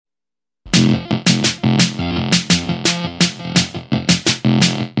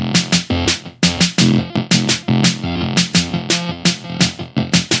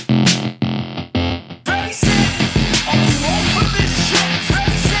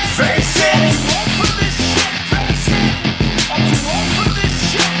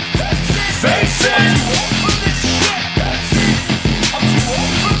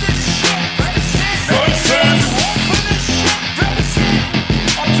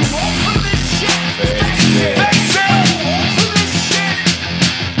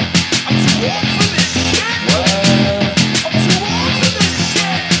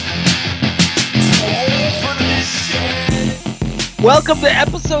Welcome to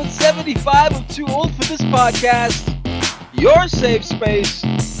episode 75 of Too Old for This Podcast, your safe space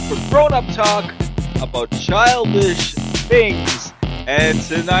for grown-up talk about childish things. And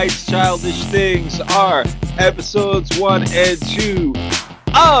tonight's childish things are episodes 1 and 2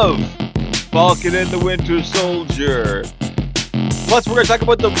 of Falcon and the Winter Soldier. Plus, we're going to talk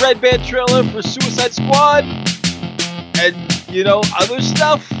about the Red Band trailer for Suicide Squad and, other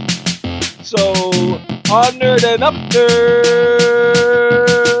stuff. So, on Nerd and Up Nerd,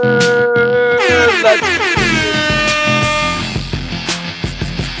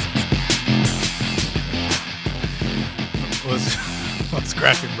 let's What's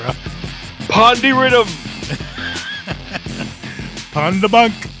cracking, bro? Pondy-riddim.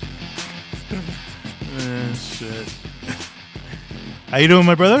 Pondabunk. Shit. How you doing,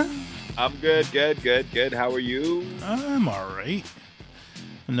 my brother? I'm good. How are you? I'm all right.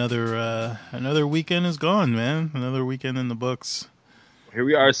 Another weekend is gone, man. Another weekend in the books. Here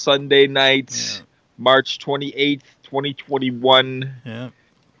we are, Sunday night, March 28th, 2021. Yeah.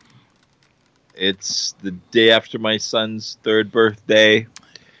 It's the day after my son's 3rd birthday.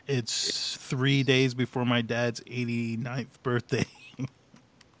 It's 3 days before my dad's 89th birthday.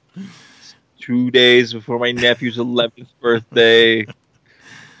 2 days before my nephew's 11th birthday.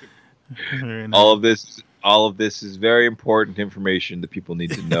 Very nice. All of this is very important information that people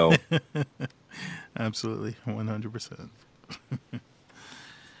need to know. Absolutely, 100%.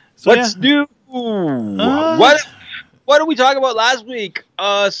 What's new? What did we talk about last week?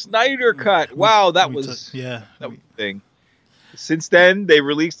 Snyder Cut. Wow, that was a thing. Since then, they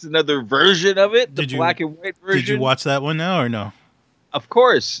released another version of it, the black and white version. Did you watch that one now or no? Of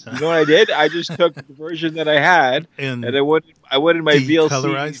course. You know what I did? I just took the version that I had and I went in my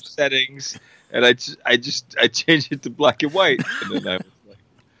VLC settings and I changed it to black and white. And then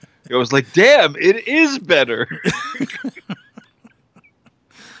I was like, damn, it is better.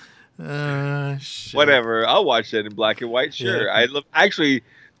 Shit. Whatever. I'll watch that in black and white. Sure. Yeah. I love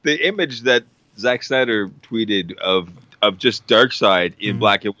the image that Zack Snyder tweeted of just Darkseid in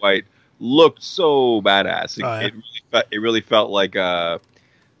black and white looked so badass. It really felt like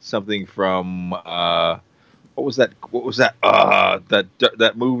something from what was that?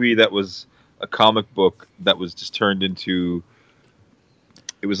 That movie that was a comic book that was just turned into.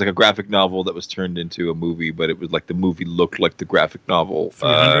 It was like a graphic novel that was turned into a movie, but it was like the movie looked like the graphic novel.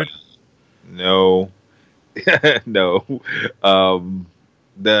 300? No. No.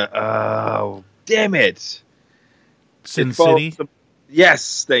 Damn it. Sin City?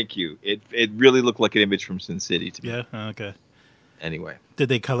 Yes, thank you. It really looked like an image from Sin City to me. Yeah, okay. Anyway. Did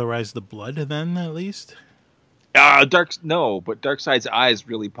they colorize the blood then, at least? But Darkseid's eyes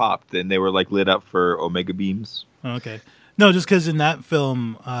really popped, and they were like lit up for Omega beams. Okay. No, just because in that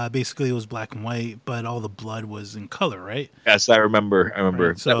film, basically it was black and white, but all the blood was in color, right? Yes, I remember.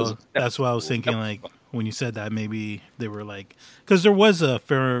 Right? So that's why I was thinking, like, when you said that, maybe they were like, because there was a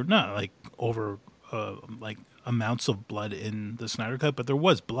fair, not like over, like amounts of blood in the Snyder Cut, but there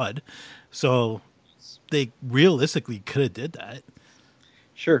was blood, so they realistically could have did that.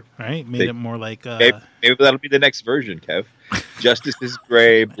 Sure, right? Made it more like maybe that'll be the next version, Kev. Justice is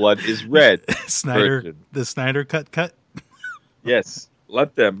gray, blood is red. The Snyder cut. Yes,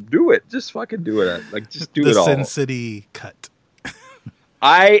 let them do it. Just fucking do it. Like, just do it all. The Sin City cut.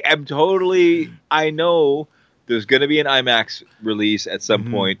 I know there's going to be an IMAX release at some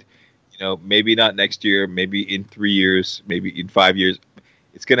point. Maybe not next year, maybe in 3 years, maybe in 5 years.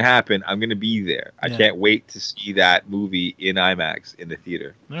 It's going to happen. I'm going to be there. I can't wait to see that movie in IMAX in the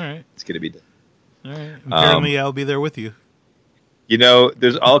theater. All right. It's going to be done. All right. Apparently, I'll be there with you.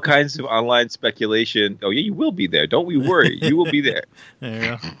 There's all kinds of online speculation. Oh, yeah, you will be there. Don't we worry. You will be there. There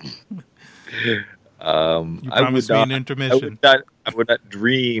you go. You promised me an intermission. I would not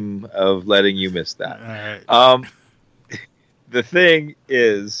dream of letting you miss that. All right. The thing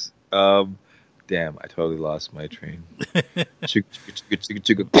is, damn, I totally lost my train.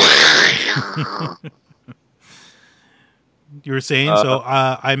 You were saying,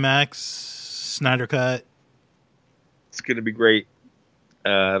 IMAX, Snyder Cut. It's going to be great.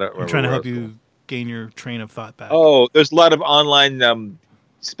 I'm trying to help you gain your train of thought back. Oh, there's a lot of online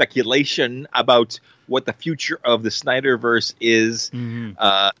speculation about what the future of the Snyderverse is. Mm-hmm.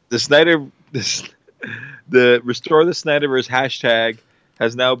 The Restore the Snyderverse hashtag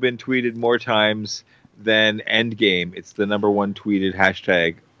has now been tweeted more times than Endgame. It's the number one tweeted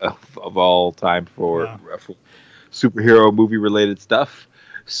hashtag of all time for superhero movie related stuff.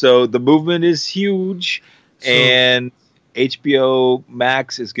 So the movement is huge, and HBO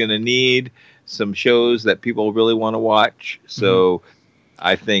Max is going to need some shows that people really want to watch. So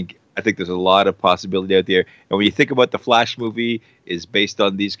I think I think there's a lot of possibility out there. And when you think about the Flash movie is based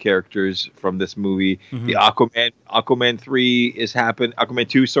on these characters from this movie, the Aquaman 3 is happening. Aquaman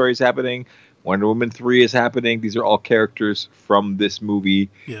 2, sorry, is happening. Wonder Woman 3 is happening. These are all characters from this movie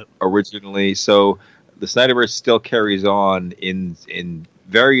originally. So the Snyderverse still carries on in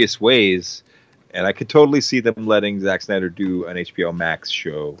various ways. And I could totally see them letting Zack Snyder do an HBO Max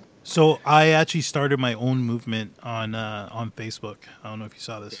show. So I actually started my own movement on Facebook. I don't know if you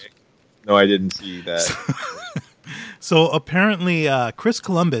saw this. No, I didn't see that. So apparently, Chris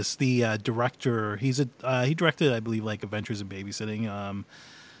Columbus, the director, he directed, I believe, like Adventures in Babysitting.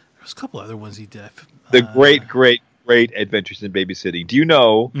 There's a couple other ones he did. The great Adventures in Babysitting. Do you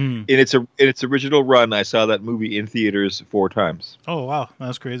know in its original run, I saw that movie in theaters 4 times. Oh wow,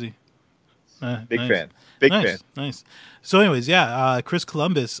 that's crazy. Big nice. fan. Big fan. Nice. So, anyways, Chris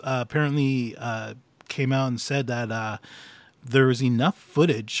Columbus apparently came out and said that there was enough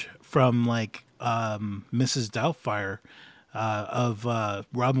footage from like Mrs. Doubtfire of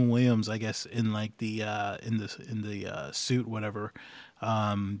Robin Williams, I guess, in like the in the suit, whatever,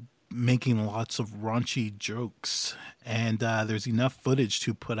 making lots of raunchy jokes, and there's enough footage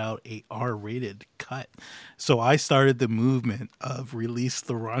to put out a R-rated cut. So I started the movement of release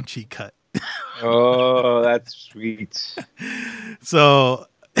the raunchy cut. Oh, that's sweet. So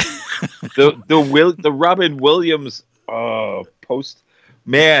the Robin Williams post,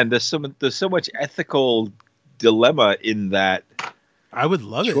 man, there's so much ethical dilemma in that. I would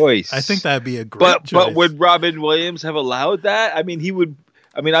love choice. It. I think that'd be a great choice. But would Robin Williams have allowed that? I mean, he would.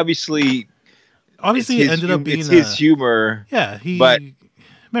 I mean, obviously, it ended up being his humor. Yeah, But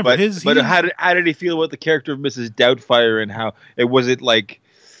how did he feel about the character of Mrs. Doubtfire and how it was it like?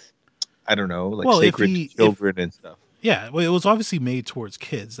 I don't know, like sacred children and stuff. Yeah, well, it was obviously made towards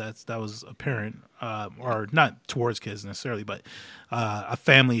kids. That was apparent, or not towards kids necessarily, but a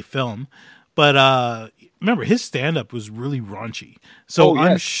family film. But remember, his stand-up was really raunchy. So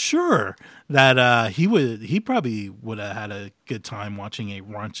I'm sure that he probably would have had a good time watching a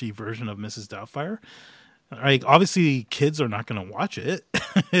raunchy version of Mrs. Doubtfire. Like, obviously, kids are not going to watch it.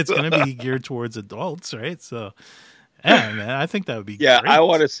 It's going to be geared towards adults, right? So. Yeah, man, I think that would be great. I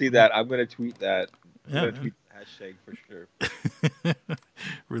want to see that. I'm going to tweet that. I'm going to tweet the hashtag for sure.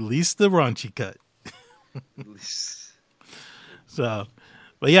 Release the raunchy cut. So,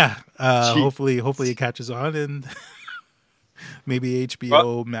 but yeah, hopefully it catches on, and maybe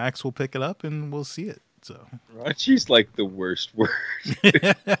HBO Max will pick it up, and we'll see it. So raunchy's like the worst word.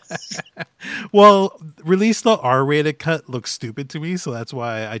 Well, release the R-rated cut looks stupid to me, so that's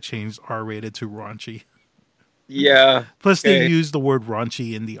why I changed R-rated to raunchy. Yeah. Plus, they used the word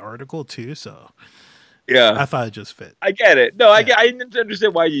raunchy in the article too, so yeah, I thought it just fit. I get it. No, I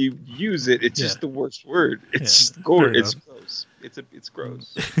understand why you use it. It's just the worst word. It's just gore. It's gross. It's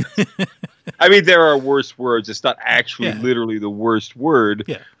gross. I mean, there are worse words. It's not actually literally the worst word.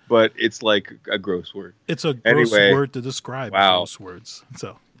 Yeah. But it's like a gross word. It's a gross word to describe gross words.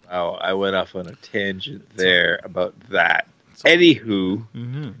 So. Wow, I went off on a tangent there about that.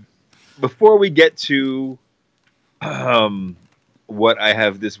 Anywho, before we get to what I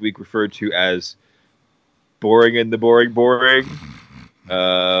have this week referred to as boring and the boring. What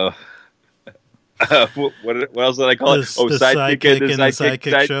else did I call it? Oh, sidekick and the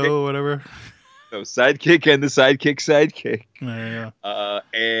sidekick show, whatever. No, sidekick and the sidekick. Yeah.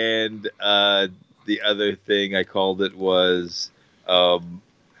 And the other thing I called it was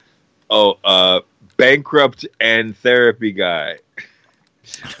bankrupt and therapy guy.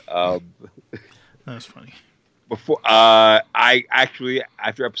 That's funny. Before I actually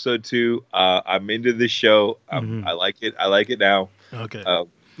after episode 2, I'm into this show. I like it. I like it now. Okay.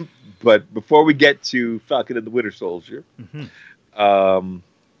 But before we get to Falcon and the Winter Soldier,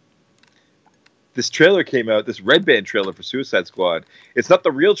 this trailer came out. This Red Band trailer for Suicide Squad. It's not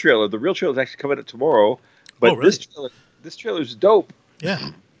the real trailer. The real trailer is actually coming out tomorrow. But this trailer is dope.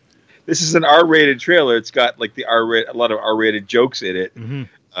 Yeah. This is an R-rated trailer. It's got like a lot of R-rated jokes in it,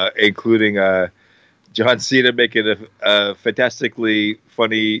 including John Cena making a fantastically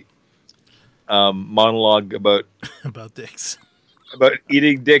funny monologue about dicks, about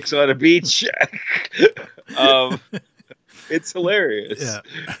eating dicks on a beach. It's hilarious.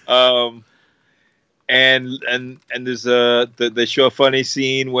 Yeah. And there's they show a funny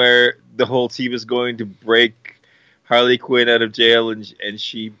scene where the whole team is going to break Harley Quinn out of jail, and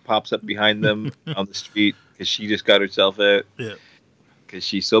she pops up behind them on the street because she just got herself out. Yeah. Because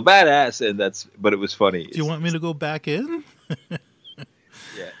she's so badass, but it was funny. Do you want me to go back in?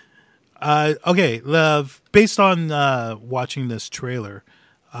 Yeah. Okay. Based on watching this trailer,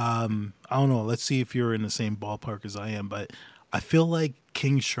 I don't know. Let's see if you're in the same ballpark as I am. But I feel like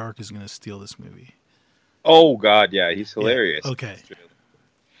King Shark is going to steal this movie. Oh God, yeah, he's Yeah. hilarious. Okay.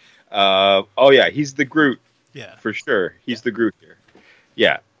 Oh yeah, he's the Groot Yeah. for sure. He's Yeah. the Groot here.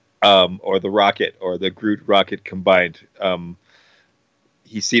 Yeah. Or the Rocket, or the Groot Rocket combined.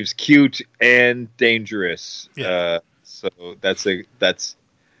 He seems cute and dangerous. Yeah. So that's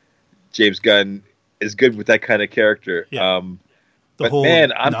James Gunn is good with that kind of character. Yeah. The But whole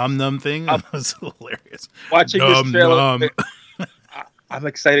man, nom num thing I'm was hilarious. watching this Nom trailer. nom. I'm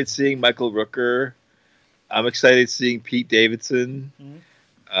excited seeing Michael Rooker. I'm excited seeing Pete Davidson.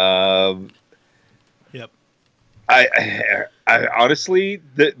 Um, Yep. I honestly,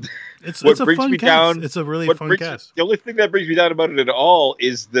 It's what a brings fun me cast. down. It's a really what fun brings- cast. The only thing that brings me down about it at all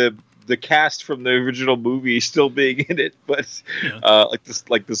is the cast from the original movie still being in it. But Yeah.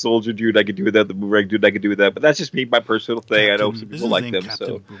 like the soldier dude, I could do with that. The boomerang dude, I could do with that. But that's just me, my personal thing. I know some Isn't people his like name them, Captain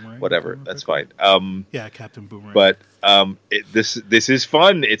so Boomerang, whatever. if I That's remember fine. Yeah, Captain Boomerang. But this is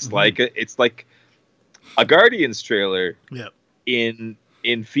fun. It's Mhm. it's like a Guardians trailer yeah. in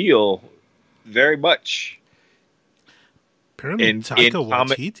feel very much. Apparently, in Taika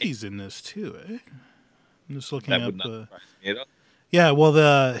comic- Waititi's in this too. Eh? I'm just looking That up. would not surprise me at all. Yeah,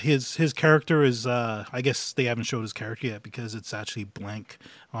 well, his character is. I guess they haven't showed his character yet because it's actually blank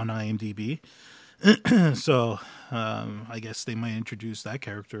on IMDb. So I guess they might introduce that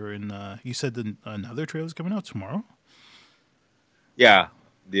character. And you said another trailer's coming out tomorrow. Yeah,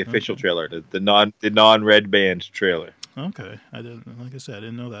 the official trailer, the non Red Band trailer. Okay, I didn't. Like I said, I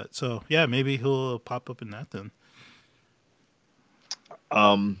didn't know that. So yeah, maybe he'll pop up in that then.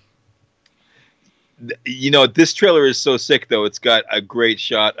 This trailer is so sick though. It's got a great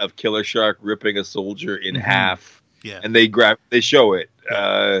shot of Killer Shark ripping a soldier in half, Yeah, and they show it,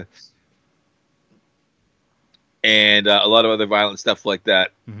 and a lot of other violent stuff like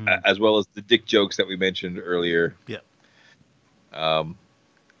that, as well as the dick jokes that we mentioned earlier. Yeah,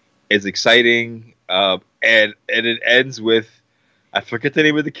 It's exciting, and it ends with, I forget the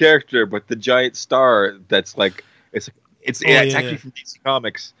name of the character, but the giant star that's like it's actually from DC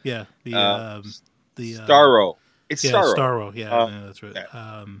Comics. Yeah, the Starro. It's yeah, Starro. Starro. Yeah, that's right.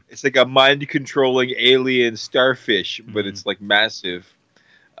 Yeah. It's like a mind-controlling alien starfish, but it's like massive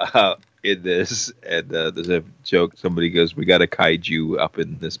in this. And there's a joke. Somebody goes, "We got a kaiju up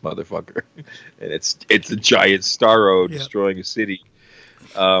in this motherfucker," and it's a giant Starro destroying a city.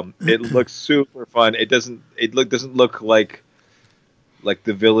 It looks super fun. It doesn't look like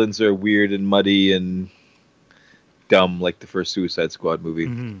the villains are weird and muddy and dumb like the first Suicide Squad movie.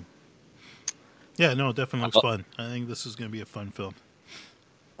 Mm-hmm. Yeah, no, it definitely looks fun. I think this is going to be a fun film.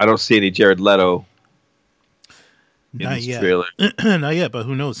 I don't see any Jared Leto in Not this yet. trailer. Not yet, but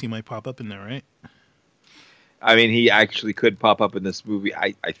who knows? He might pop up in there, right? I mean, he actually could pop up in this movie.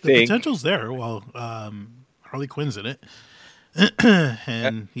 I The think. potential's there. Well, Harley Quinn's in it.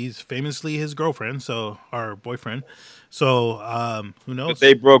 And he's famously his girlfriend, our boyfriend. So, who knows? But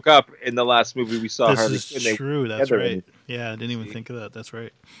they broke up in the last movie we saw. This Harley is Quinn. true. That's right. Yeah, I didn't even think of that. That's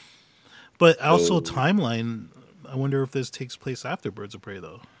right. But also timeline. I wonder if this takes place after Birds of Prey,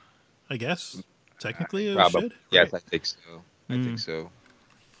 though. I guess technically it Probably. should. Yes, right? I think so. I think so.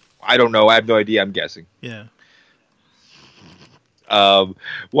 I don't know. I have no idea. I'm guessing. Yeah.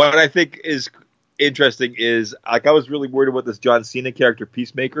 What I think is interesting is, like, I was really worried about this John Cena character,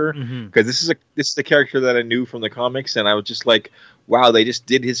 Peacemaker, because this is a character that I knew from the comics, and I was just like, wow, they just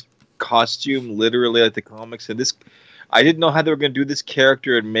did his costume literally like the comics, and this, I didn't know how they were going to do this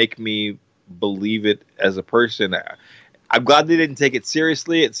character and make me believe it as a person. I'm glad they didn't take it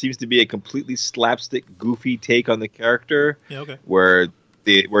seriously. It seems to be a completely slapstick, goofy take on the character. Yeah. Okay. Where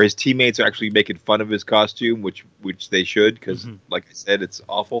his teammates are actually making fun of his costume, which they should, because, like I said, it's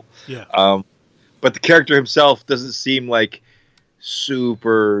awful. Yeah. But the character himself doesn't seem like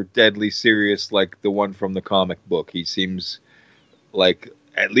super deadly serious like the one from the comic book. He seems like,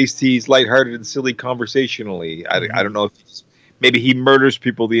 at least he's lighthearted and silly conversationally. I don't know if maybe he murders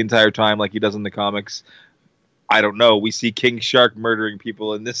people the entire time like he does in the comics. I don't know. We see King Shark murdering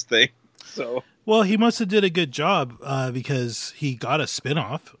people in this thing. So, well, he must have did a good job because he got a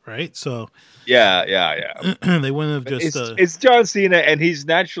spinoff, right? So yeah. they wouldn't have just. It's John Cena, and he's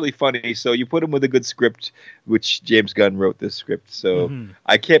naturally funny. So you put him with a good script, which James Gunn wrote this script. So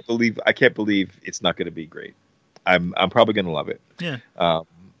I can't believe it's not going to be great. I'm probably going to love it. Yeah.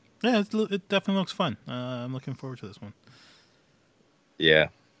 Yeah, it definitely looks fun. I'm looking forward to this one. Yeah.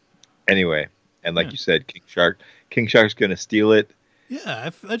 Anyway, and like you said, King Shark's going to steal it. Yeah,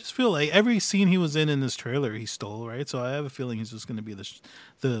 I just feel like every scene he was in this trailer, he stole, right? So I have a feeling he's just going to be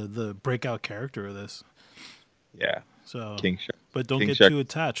the breakout character of this. Yeah. So King Shark. But don't King get Shark. too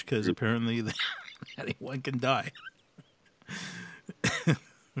attached because apparently anyone can die.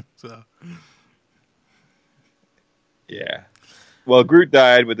 So Yeah. Well, Groot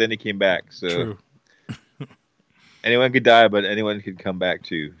died, but then he came back. So true. anyone could die, but anyone could come back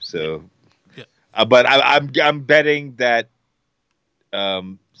too. So, Yeah. but I'm betting that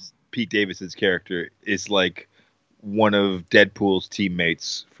Pete Davidson's character is like one of Deadpool's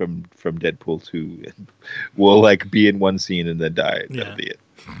teammates from Deadpool 2 and will like be in one scene and then die. That'll be it.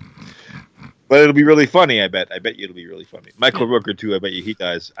 But it'll be really funny, I bet you it'll be really funny. Michael Rooker too, I bet you he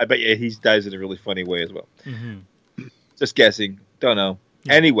dies. I bet you he dies in a really funny way as well. Mm-hmm. Just guessing. Don't know.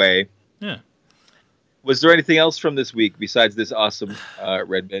 Yeah. Anyway. Yeah. Was there anything else from this week besides this awesome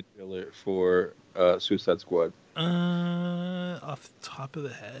Red Band trailer for Suicide Squad? Off the top of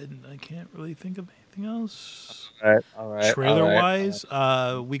the head, I can't really think of anything else. All right. Trailer-wise,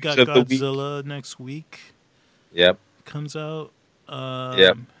 we got Godzilla next week. Yep. Comes out.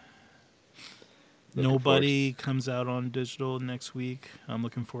 Yep. Nobody comes out on digital next week. I'm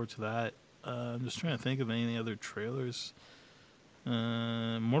looking forward to that. I'm just trying to think of any other trailers.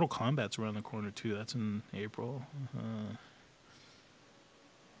 Mortal Kombat's around the corner too. That's in April.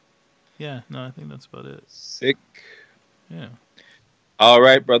 Yeah, no, I think that's about it. Sick. Yeah. All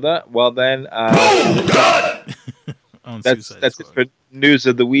right, brother. Well then, oh God! that's it for news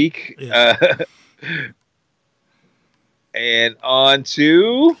of the week. Yeah. And on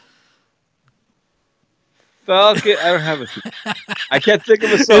to Falcon. I don't have a. I can't think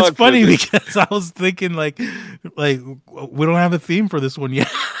of a song. It's funny because I was thinking like we don't have a theme for this one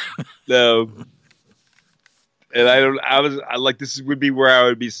yet. No. And I like, this would be where I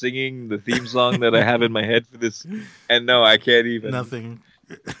would be singing the theme song that I have in my head for this. And no, I can't even. Nothing.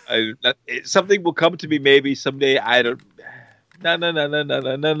 Something will come to me maybe someday. I don't.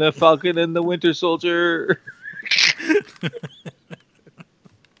 No, Falcon and the Winter Soldier.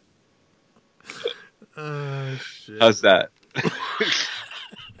 Shit. How's that?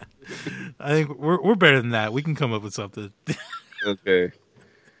 I think we're better than that. We can come up with something. Okay.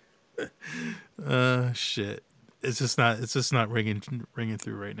 Shit. It's just not ringing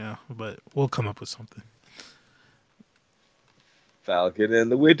through right now, but we'll come up with something. Falcon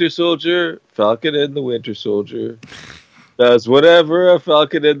and the Winter Soldier. Falcon and the Winter Soldier does whatever a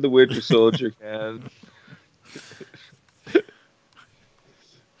Falcon and the Winter Soldier can.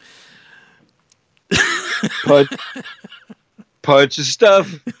 Punches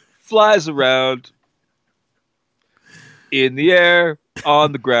stuff, flies around, in the air,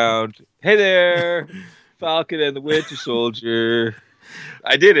 on the ground. Hey there, Falcon and the Winter Soldier.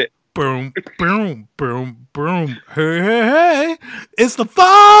 I did it. Boom, boom, boom, boom. Hey, hey, hey. It's the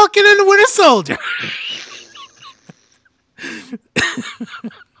Falcon and the Winter Soldier.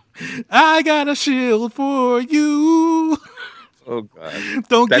 I got a shield for you. Oh, God.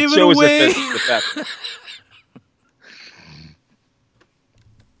 Don't that give it away.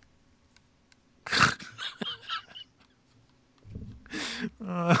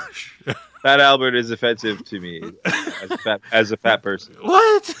 Fat Albert is offensive to me as a fat person.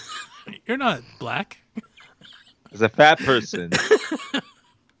 What? You're not black. As a fat person,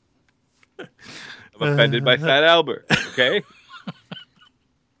 I'm offended by Fat Albert. Okay.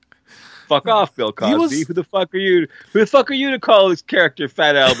 Fuck off, Bill Cosby. Who the fuck are you? Who the fuck are you to call his character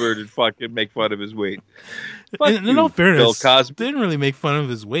Fat Albert and fucking make fun of his weight? In all fairness, Bill Cosby didn't really make fun of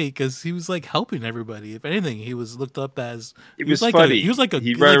his weight because he was like helping everybody. If anything, he was looked up as. It was like funny. He was like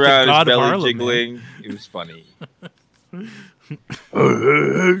he ran around his belly Harlem, jiggling. Man. It was funny.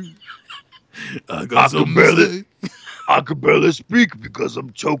 I can barely speak because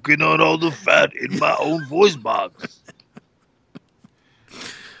I'm choking on all the fat in my own voice box.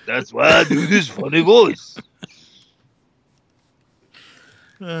 That's why I do this funny voice.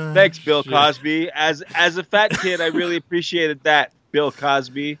 Thanks, Bill Cosby. As a fat kid, I really appreciated that, Bill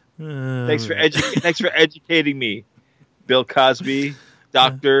Cosby. Thanks for educating me, Bill Cosby,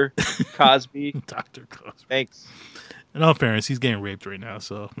 Dr. Cosby. Dr. Cosby. Thanks. In all fairness, he's getting raped right now,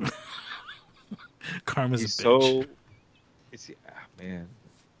 so karma's he's a bitch. Man.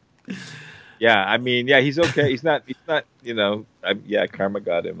 Yeah, I mean, yeah, he's okay. He's not, karma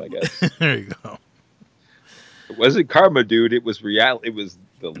got him, I guess. There you go. It wasn't karma, dude. It was reality. It was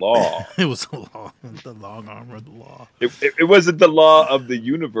the law. It was the law. The long arm of the law. It wasn't the law of the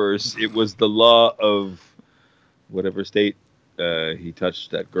universe. It was the law of whatever state he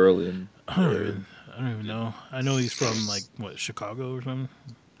touched that girl in. I don't even know. I know he's from, Chicago or something?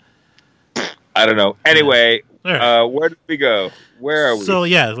 I don't know. Anyway, where did we go? Where are we? So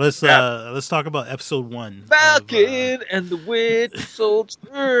yeah, let's talk about episode 1. Falcon and the Winter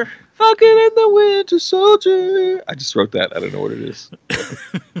Soldier. Falcon and the Winter Soldier. I just wrote that. I don't know what it is.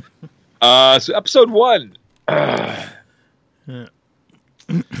 So episode 1.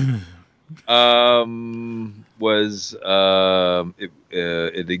 Yeah. Was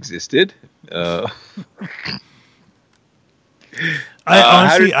it existed? I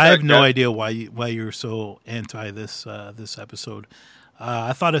have no idea why you're so anti this episode.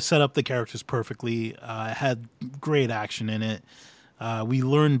 I thought it set up the characters perfectly. It had great action in it. We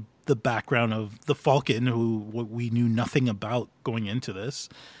learned the background of the Falcon, who we knew nothing about going into this.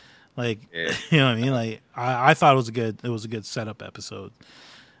 Like, Yeah. you know what I mean? Like, I thought it was a good setup episode.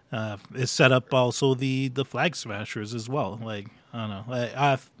 It set up also the Flag Smashers as well. Like, I don't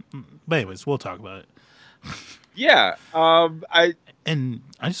know. But anyways, we'll talk about it. Yeah. I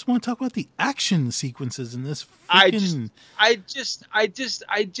just want to talk about the action sequences in this. I just.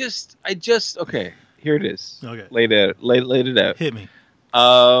 Okay, here it is. Okay. Laid it out. Hit me.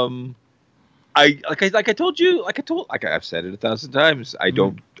 I've said it 1,000 times. I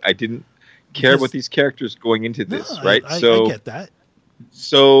didn't care about these characters going into this, right? I get that.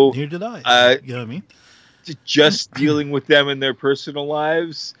 So Neither did I. You know what I mean? Just dealing with them in their personal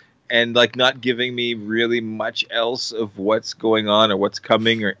lives and like not giving me really much else of what's going on or what's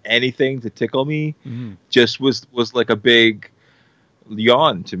coming or anything to tickle me, just was like a big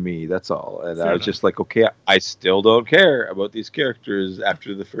yawn to me. That's all. And I was just like, okay, I still don't care about these characters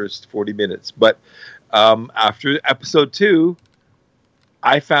after the first 40 minutes. But after episode 2,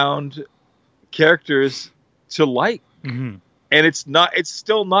 I found characters to like. Mm-hmm. And it's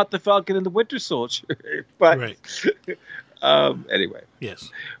still not the Falcon and the Winter Soldier. But right. Anyway. Yes.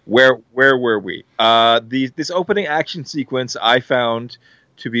 Where were we? This opening action sequence I found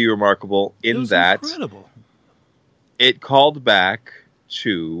to be remarkable in that incredible. It called back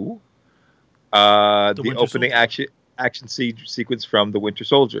to the opening action sequence from the Winter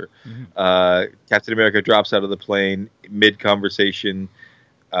Soldier. Mm-hmm. Captain America drops out of the plane mid conversation,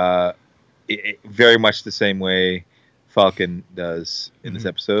 very much the same way Falcon does in this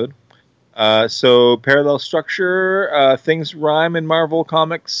episode. So parallel structure, things rhyme in Marvel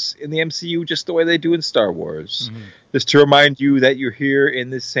Comics in the MCU just the way they do in Star Wars. Mm-hmm. Just to remind you that you're here in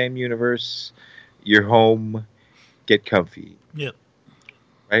this same universe, you're home, get comfy. Yep.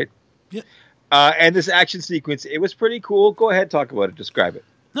 Right? Yep. And this action sequence, it was pretty cool. Go ahead, talk about it. Describe it.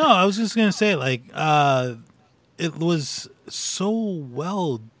 No, I was just gonna say, like, it was so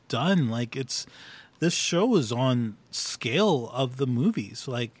well done. Like, this show is on scale of the movies.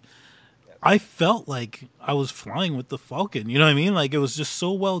 Like, I felt like I was flying with the Falcon. You know what I mean? Like, it was just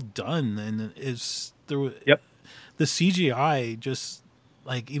so well done, and the CGI just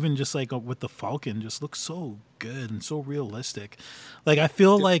like even just like with the Falcon just looks so good and so realistic. Like, I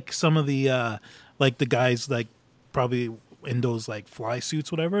feel like some of the like the guys like probably in those like fly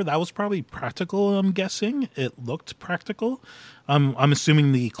suits, whatever, that was probably practical. I'm guessing it looked practical. I'm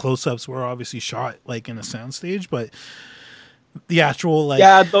assuming the close-ups were obviously shot like in a soundstage, but the actual like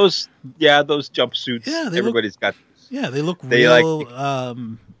those jumpsuits. Yeah, everybody's got. Yeah, they look real.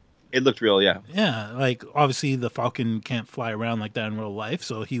 It looked real. Yeah. Yeah, like obviously the Falcon can't fly around like that in real life,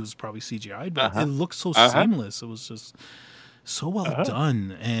 so he was probably CGI'd, but it looked so seamless. It was just so well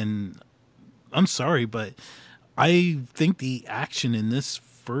done, and I'm sorry, but I think the action in this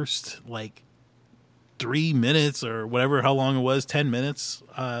first like 3 minutes or whatever, how long it was, 10 minutes,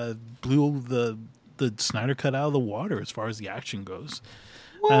 blew the Snyder Cut out of the water as far as the action goes.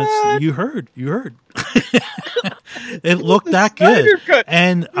 You heard. It looked that good. Cut.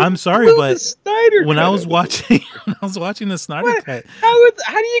 And I'm sorry, but when I was watching the Snyder Cut, how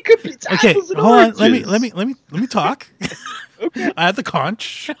do you compete? Okay, hold on. Let me talk. Okay. I had the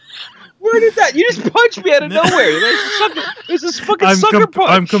conch. Where did that? You just punched me out of nowhere. There's this fucking sucker punch.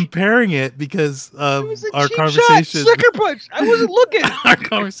 I'm comparing it because of our conversation. Sucker punch. I wasn't looking. Our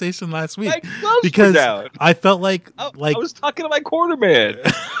conversation last week. My gloves because were down. I felt like I was talking to my quarterman.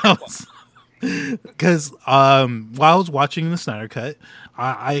 Because while I was watching the Snyder Cut,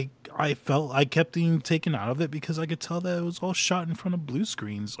 I felt I kept being taken out of it because I could tell that it was all shot in front of blue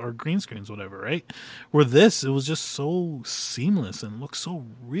screens or green screens, whatever, right? Where it was just so seamless and looked so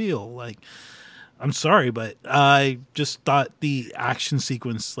real. Like, I'm sorry, but I just thought the action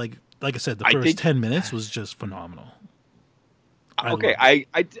sequence, like I said, the first 10 minutes was just phenomenal. Okay, I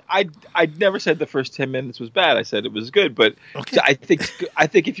never said the first 10 minutes was bad. I said it was good, but okay. I think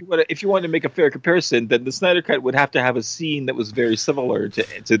if you want to make a fair comparison, then the Snyder Cut would have to have a scene that was very similar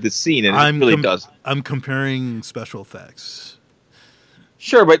to this scene, and it really doesn't. I'm comparing special effects.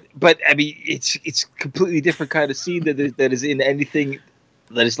 Sure, but I mean it's completely different kind of scene that is in anything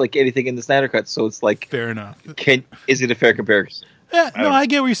that is like anything in the Snyder Cut. So it's like fair enough. Is it a fair comparison? Yeah, I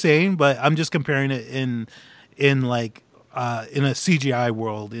get what you're saying, but I'm just comparing it in like. In a CGI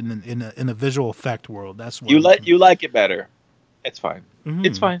world, in a visual effect world, that's what you like it better. It's fine. Mhm.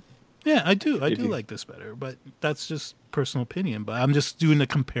 It's fine. Yeah, I do. I You do do. like this better, but that's just personal opinion. But I'm just doing the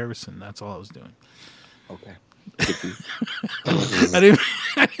comparison. That's all I was doing. Okay. Good for you. I didn't.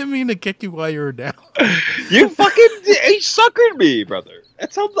 I didn't mean to kick you while you were down. You fucking you suckered me, brother.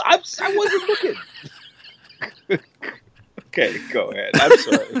 That's how I wasn't looking. Okay, go ahead. I'm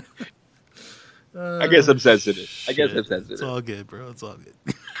sorry. I guess I'm sensitive. It's all good, bro. It's all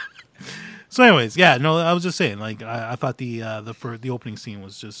good. So, anyways, yeah, no, I was just saying, like, I thought the opening scene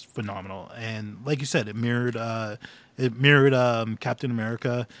was just phenomenal, and like you said, it mirrored Captain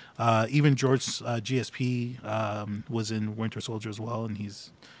America. Even George GSP was in Winter Soldier as well, and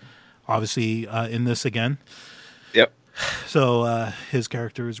he's obviously in this again. Yep. So his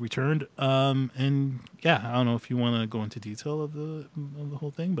character is returned, and yeah, I don't know if you want to go into detail of the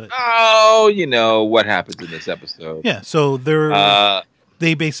whole thing, but Oh, you know what happens in this episode. yeah. So Uh,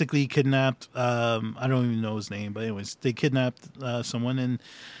 they basically kidnapped. I don't even know his name, but anyways, they kidnapped someone, and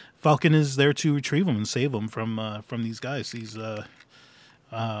Falcon is there to retrieve him and save him from these guys. These do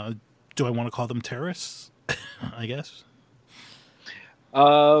I want to call them terrorists? I guess.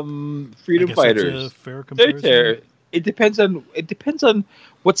 freedom I guess that's a fighters. fair They're comparison. It depends on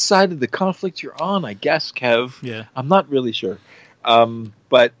what side of the conflict you're on, I guess, Kev. Yeah. I'm not really sure.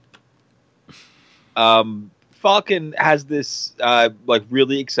 But Falcon has this like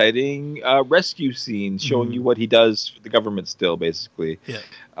really exciting rescue scene showing you what he does for the government still, basically. Yeah.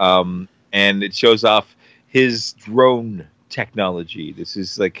 And it shows off his drone technology. This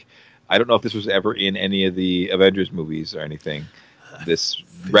is like, I don't know if this was ever in any of the Avengers movies or anything. This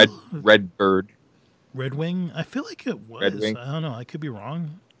red bird. Red Wing. I feel like it was. Red Wing? I don't know. I could be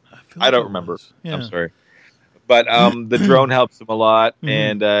wrong. I Like don't it remember. was. Yeah. I'm sorry. But the drone helps him a lot, Mhm.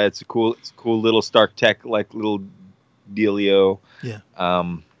 and it's a cool little Stark Tech like little dealio. Yeah.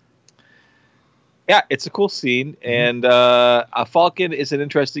 Yeah, it's a cool scene, and a Falcon is an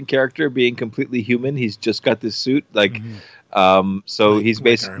interesting character, being completely human. He's just got this suit, like, so Like- he's like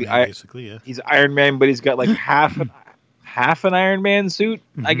basically Iron Man, basically, yeah. he's Iron Man, but he's got like half an Iron Man suit,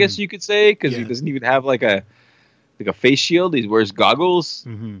 I guess you could say, because he Yeah. doesn't even have like a face shield. He wears goggles.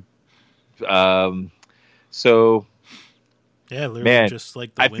 Mm-hmm. So Yeah, literally Man, just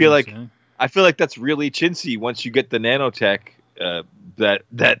like the I feel wings, like- yeah. I feel like that's really chintzy once you get the nanotech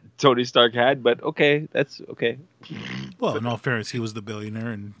that Tony Stark had. But okay, that's okay. Well, in all fairness, he was the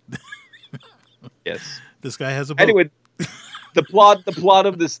billionaire, and Yes. this guy has a boat. Anyway, the plot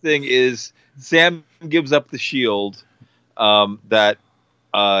of this thing is Sam gives up the shield that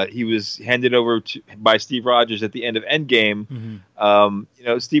he was handed over by Steve Rogers at the end of Endgame.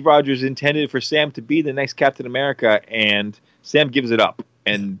 Mhm. Steve Rogers intended for Sam to be the next Captain America, and Sam gives it up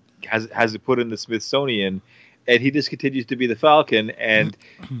and has it put in the Smithsonian, and he just continues to be the Falcon. And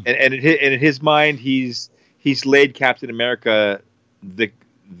and in his mind, he's laid Captain America, the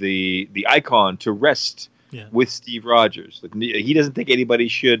icon, to rest Yeah. with Steve Rogers. Like, he doesn't think anybody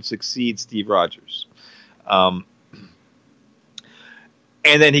should succeed Steve Rogers. And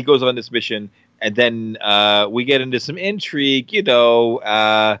then he goes on this mission, and then we get into some intrigue,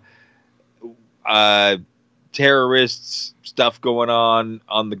 terrorists stuff going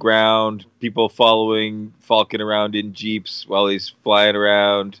on the ground, people following Falcon around in jeeps while he's flying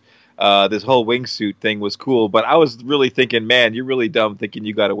around. This whole wingsuit thing was cool, but I was really thinking, man, you're really dumb thinking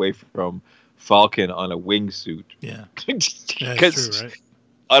you got away from Falcon on a wingsuit. Yeah. Because That's true, right?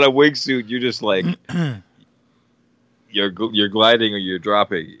 on a wingsuit, you're just like you're gliding or you're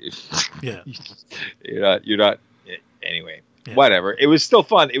dropping. Yeah. You're not. Anyway, Yeah. whatever. It was still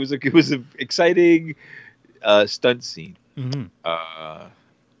fun. It was an exciting stunt scene. hmm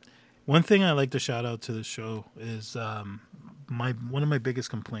One thing I like to shout out to the show is one of my biggest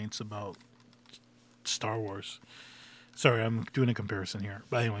complaints about Star Wars. Sorry, I'm doing a comparison here,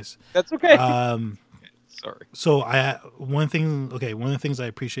 but anyways, That's okay. Sorry. so one of the things I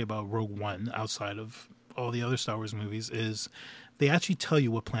appreciate about Rogue One, outside of all the other Star Wars movies, is they actually tell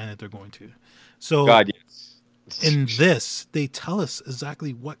you what planet they're going to. So God, yes. in this, they tell us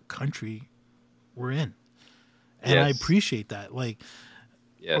exactly what country we're in, and I Yes. appreciate that. Like,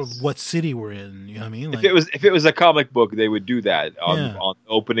 or Yes. what city we're in. You know what I mean? Like, If it was a comic book, they would do that on Yeah. on the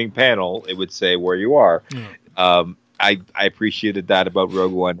opening panel. It would say where you are. yeah. I appreciated that about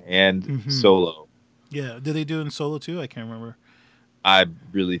Rogue One and Mhm. Solo. Yeah, did they do it in Solo too? I can't remember. I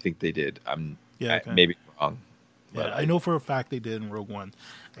really think they did. Yeah, okay. Maybe wrong. Yeah, But I know for a fact they did in Rogue One,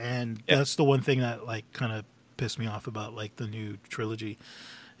 and that's the one thing that like kind of pissed me off about like the new trilogy,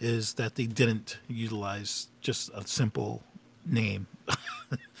 is that they didn't utilize just a simple name.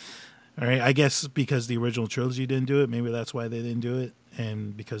 All right, I guess because the original trilogy didn't do it, maybe that's why they didn't do it,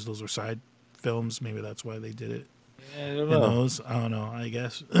 and because those were side films, maybe that's why they did it. I don't in know. those. I don't know. I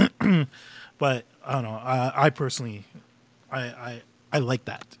guess, but I don't know. I personally, I like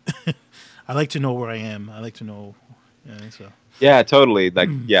that. I like to know where I am. I like to know. Yeah, so. Yeah, totally. Like,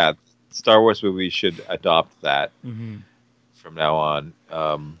 yeah, Star Wars movies should adopt that Hmm. from now on.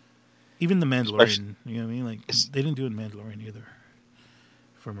 Even the Especially, Mandalorian. You know what I mean? Like they didn't do it in Mandalorian either,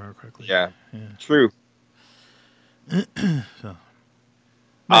 if I remember correctly. yeah, Yeah. true. So. Anyway,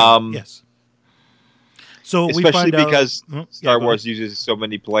 Um, yes. So we especially find out. because Oh, yeah, Star go ahead. Wars uses so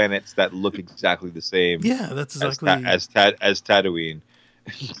many planets that look exactly the same Yeah, that's as exactly. as Tatooine.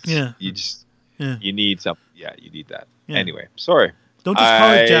 Yeah, You just yeah, you need some. Yeah, you need that. yeah. Anyway, sorry. Don't just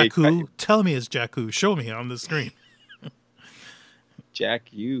call it I cut Jakku. you. Tell me it's Jakku. Show me on the screen. Jack,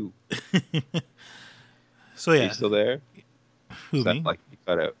 you. So Are you yeah, still there? who Is that me? like you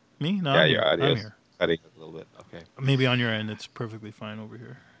cut out? Me? No, Yeah, I'm your here. I'm audio's here. cutting a little bit. Okay. Maybe on your end, it's perfectly fine over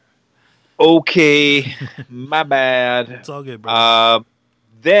here. Okay, my bad. It's all good, brother.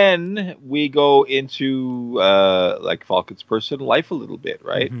 Then we go into like Falcon's personal life a little bit,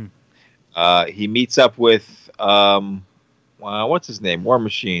 right? Mm-hmm. He meets up with what's his name? War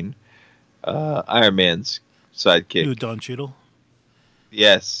Machine, Iron Man's Who, sidekick. Don Cheadle?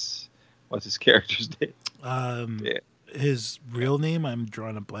 Yes. What's his character's name? Um, Yeah. his real name, I'm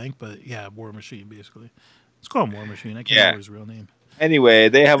drawing a blank, but yeah, War Machine, basically. Let's call him War Machine. I can't Yeah. remember his real name. Anyway,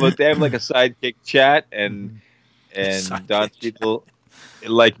 they have like a sidekick chat, and Don Sidekick. Cheadle,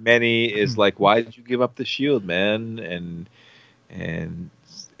 like many, is like, "Why did you give up the shield, man?" And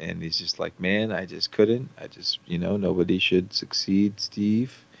he's just like, "Man, I just couldn't. I just, nobody should succeed,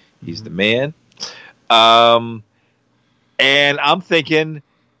 Steve. He's the man." Um, and I'm thinking,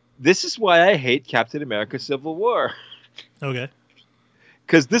 this is why I hate Captain America: Civil War, Okay.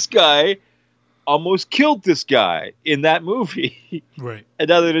 because this guy almost killed this guy in that movie. Right. And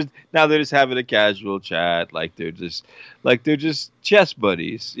now they're just having a casual chat, like they're just chess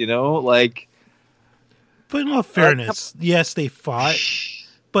buddies, like. But in all fairness, yes, they fought,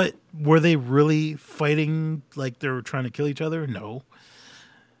 but were they really fighting like they were trying to kill each other? No.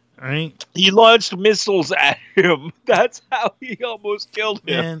 All right? He launched missiles at him. That's how he almost killed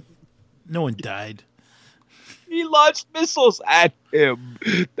him. Man, no one died. He launched missiles at him.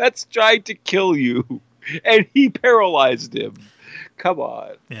 That's trying to kill you, and he paralyzed him. Come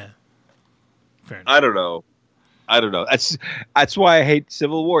on. Yeah. Fair enough. I don't know. That's why I hate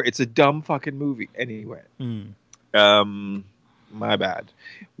Civil War. It's a dumb fucking movie. Anyway. My bad.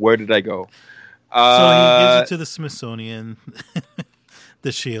 Where did I go? So he gives it to the Smithsonian,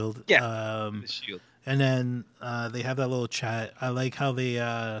 the shield. Yeah. The shield. And then they have that little chat. I like how they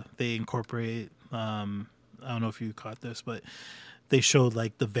incorporate. I don't know if you caught this, but they showed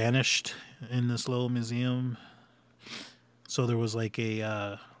like the Vanished in this little museum. So there was like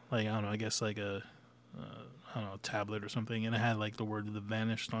a like I don't know, I guess like a I don't know, tablet or something, and it had like the word "the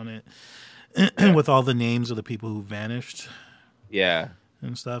Vanished" on it, with all the names of the people who vanished. Yeah.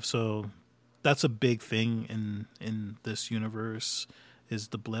 And stuff. So that's a big thing in this universe is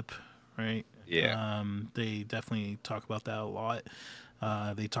the blip, right? Yeah. They definitely talk about that a lot.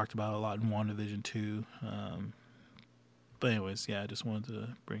 They talked about it a lot in WandaVision too. But anyways, yeah, I just wanted to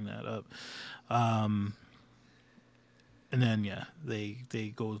bring that up. And then yeah,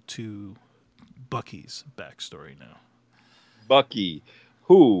 they go to Bucky's backstory now. Bucky,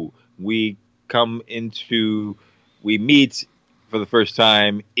 who we meet for the first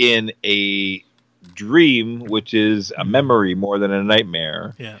time in a dream, which is a memory more than a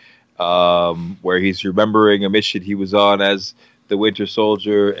nightmare. Yeah. Where he's remembering a mission he was on as the Winter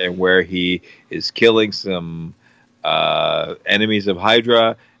Soldier, and where he is killing some enemies of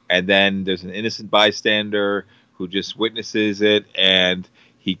Hydra, and then there's an innocent bystander who just witnesses it, and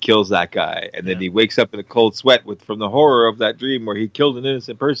he kills that guy, and then he wakes up in a cold sweat from the horror of that dream where he killed an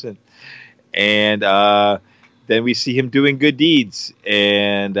innocent person, and then we see him doing good deeds,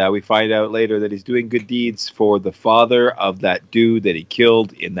 and we find out later that he's doing good deeds for the father of that dude that he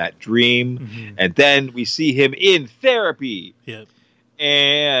killed in that dream, and then we see him in therapy. Yep.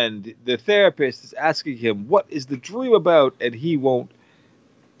 And the therapist is asking him, what is the dream about? And he won't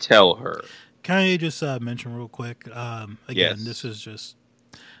tell her. Can I just mention real quick? Again, Yes.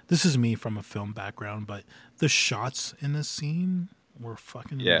 this is me from a film background, but the shots in this scene were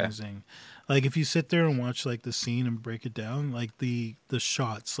fucking amazing. Like if you sit there and watch like the scene and break it down, like the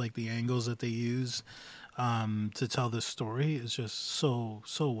shots, like the angles that they use to tell this story is just so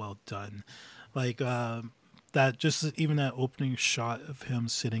well done. Like that, just even that opening shot of him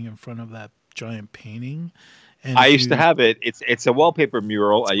sitting in front of that giant painting. And I used to have it. It's a wallpaper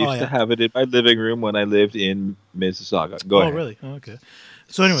mural. I used yeah. to have it in my living room when I lived in Mississauga. Go ahead. Oh, really? Oh, okay.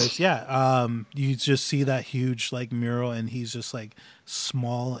 So, anyways, you just see that huge like mural, and he's just like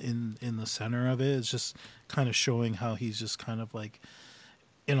small in the center of it. It's just kind of showing how he's just kind of like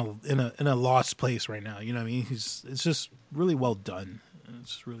in a lost place right now. You know what I mean? It's just really well done.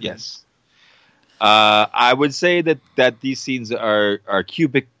 It's really Yes. I would say that these scenes are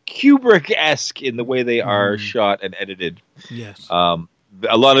Kubrick-esque in the way they are shot and edited. Yes. A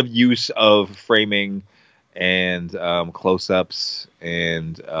lot of use of framing and close-ups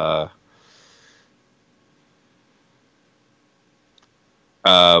and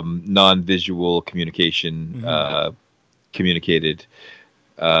non-visual communication communicated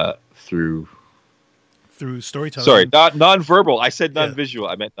through storytelling. Sorry, not non-verbal. I said non-visual.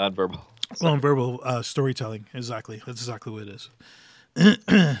 I meant non-verbal. Non-verbal storytelling. Exactly. That's exactly what it is.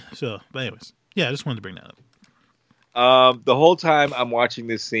 So, but anyways, I just wanted to bring that up. The whole time I'm watching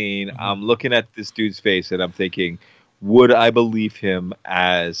this scene, I'm looking at this dude's face and I'm thinking, would I believe him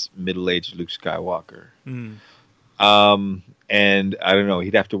as middle-aged Luke Skywalker? And I don't know.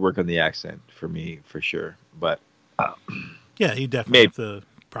 He'd have to work on the accent for me, for sure. But he definitely have to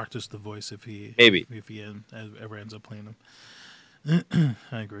practice the voice if he ever ends up playing him.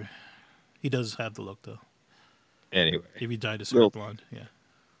 I agree. He does have the look, though. Anyway, if he dyed his hair blonde,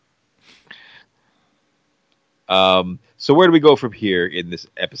 So where do we go from here in this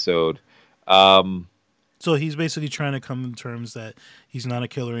episode? So he's basically trying to come to terms that he's not a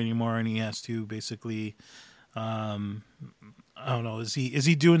killer anymore, and he has to basically, I don't know, is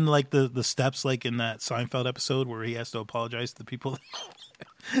he doing like the steps like in that Seinfeld episode where he has to apologize to the people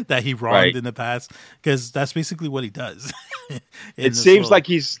that he wronged in the past? Because that's basically what he does. It seems like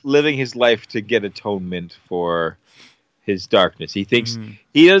he's living his life to get atonement for his darkness. He thinks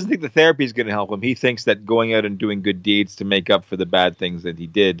he doesn't think the therapy is going to help him. He thinks that going out and doing good deeds to make up for the bad things that he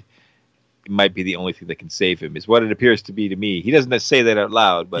did might be the only thing that can save him, is what it appears to be to me. He doesn't say that out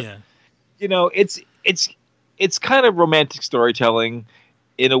loud, but you know, it's kind of romantic storytelling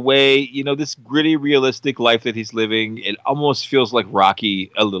in a way. You know, this gritty, realistic life that he's living, it almost feels like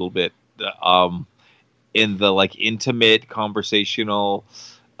Rocky a little bit, in the like intimate, conversational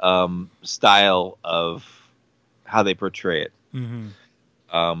style of how they portray it.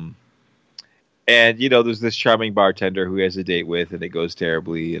 And you know, there's this charming bartender who he has a date with, and it goes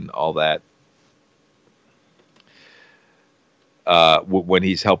terribly, and all that. When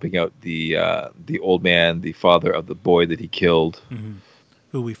he's helping out the old man, the father of the boy that he killed,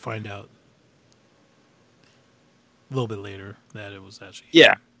 who we find out a little bit later that it was actually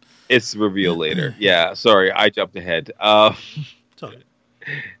it's revealed later. Sorry, I jumped ahead. Sorry.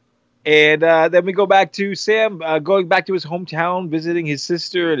 And then we go back to Sam going back to his hometown, visiting his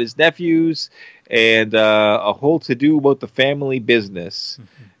sister and his nephews, and a whole to-do about the family business.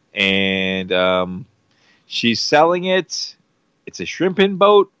 And she's selling it. It's a shrimping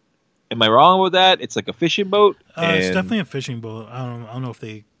boat. Am I wrong with that? It's like a fishing boat? It's definitely a fishing boat. I don't know if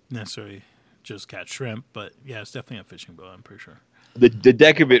they necessarily just catch shrimp, but yeah, it's definitely a fishing boat, I'm pretty sure. The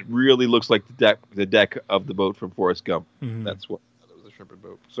deck of it really looks like the deck of the boat from Forrest Gump. That's what I thought it was a shrimping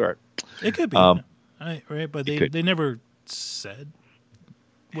boat. Sorry. It could be. Right, but they never said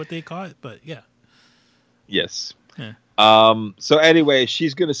what they caught, but yeah. Yes. So anyway,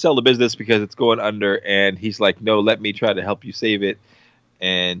 she's going to sell the business because it's going under, and he's like, no, let me try to help you save it.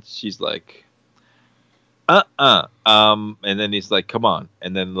 And she's like, and then he's like, come on.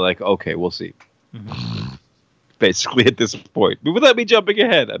 And then like, okay, we'll see. Basically at this point. But without me jumping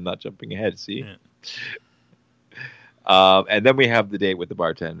ahead. I'm not jumping ahead, see? And then we have the date with the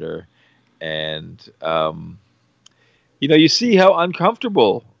bartender. And, you know, you see how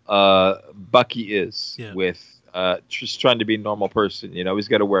uncomfortable Bucky is with just trying to be a normal person. You know, he's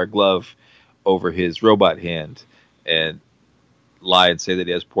got to wear a glove over his robot hand and lie and say that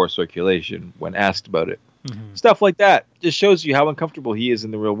he has poor circulation when asked about it. Stuff like that just shows you how uncomfortable he is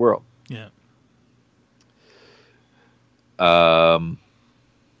in the real world.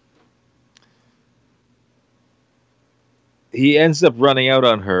 He ends up running out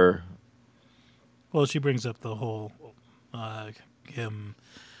on her. Well, she brings up the whole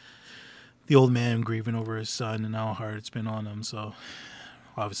the old man grieving over his son and how hard it's been on him. So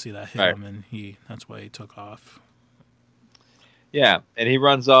obviously that hit him, and that's why he took off. Yeah, and he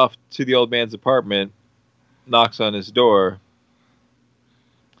runs off to the old man's apartment, knocks on his door.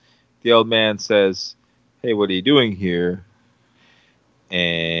 The old man says, "Hey, what are you doing here?"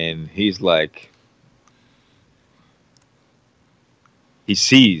 And he's like, he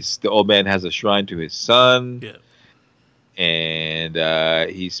sees the old man has a shrine to his son. And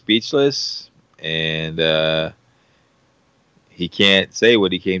he's speechless, and he can't say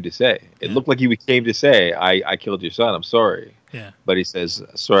what he came to say. It looked like he came to say, I killed your son, I'm sorry. Yeah. But he says,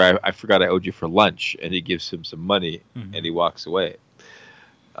 "Sorry, I forgot I owed you for lunch," and he gives him some money, Mm-hmm. and he walks away.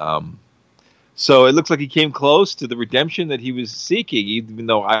 So it looks like he came close to the redemption that he was seeking, even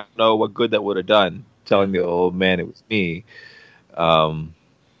though I don't know what good that would have done, telling the old man it was me.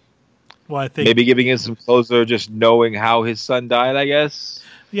 Well, I think Maybe giving him some closure, just knowing how his son died, I guess.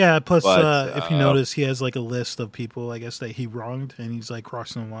 yeah. Plus, But if you notice, he has like a list of people, I guess, that he wronged, and he's like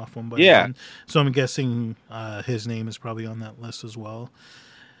crossing them off one by Yeah. one. So I'm guessing his name is probably on that list as well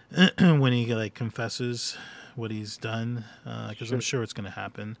when he like confesses what he's done, because I'm sure it's going to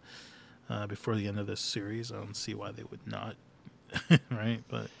happen before the end of this series. I don't see why they would not, right?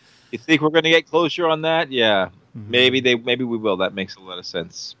 But You think we're going to get closure on that? Yeah. mhm. Maybe we will. That makes a lot of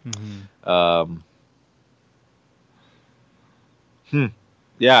sense. Mhm.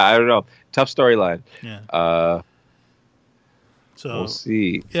 Yeah, I don't know. Tough storyline. Yeah. So We'll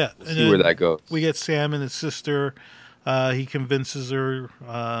see. yeah, We'll and see where then that goes. we get Sam and his sister. He convinces her,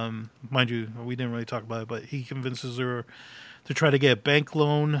 mind you, we didn't really talk about it, but he convinces her to try to get a bank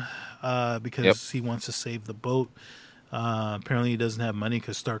loan because he wants to save the boat. Apparently, he doesn't have money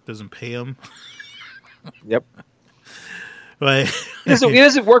because Stark doesn't pay him. Yep. But He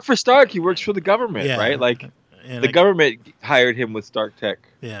doesn't work for Stark. He works for the government, Yeah. right? Like and the government hired him with Stark Tech.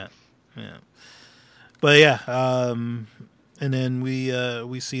 Yeah, yeah. But yeah, and then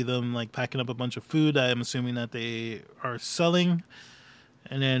we see them like packing up a bunch of food. I'm assuming that they are selling,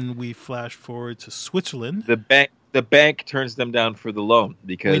 and then we flash forward to Switzerland. The bank turns them down for the loan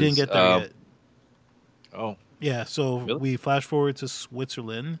because We didn't get there yet. Oh, Yeah, so Really? we flash forward to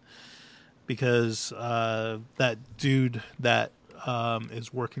Switzerland because that dude that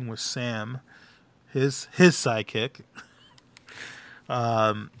is working with Sam, his sidekick,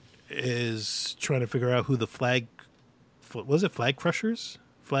 is trying to figure out who the flag crushers?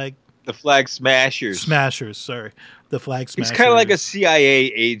 the Flag Smashers. Smashers, sorry. The flag smashers. He's kind of like a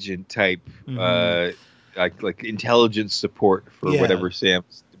CIA agent type, Mhm. like intelligence support for Yeah. whatever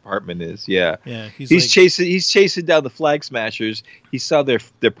Sam's department is. Yeah, Yeah, he's like, chasing down the Flag Smashers. He saw their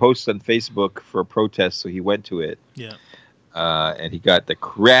post on Facebook for a protest, so he went to it. Yeah. And he got the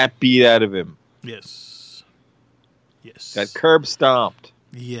crap beat out of him. Yes. Yes. Got curb stomped.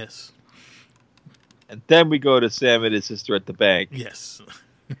 Yes. And then we go to Sam and his sister at the bank. Yes.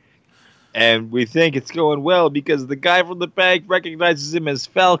 And we think it's going well because the guy from the bank recognizes him as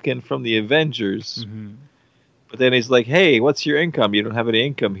Falcon from the Avengers. Mhm. But then he's like, "Hey, what's your income? You don't have any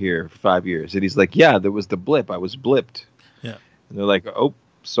income here for 5 years." And he's like, "Yeah, there was the blip. I was blipped." Yeah. And they're like, "Oh,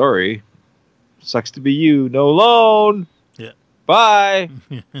 sorry. Sucks to be you. No loan. Yeah. Bye."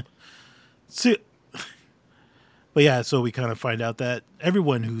 See, but yeah, so we kind of find out that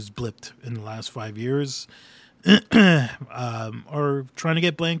everyone who's blipped in the last 5 years are trying to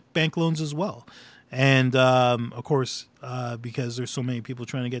get bank loans as well. And of course, because there's so many people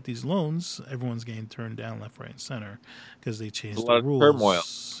trying to get these loans, everyone's getting turned down left, right, and center because they changed There's a the lot of rules. turmoil.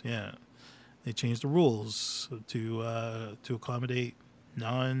 Yeah, they changed the rules to accommodate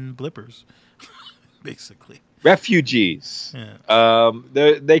non-blippers, basically. Refugees. Yeah.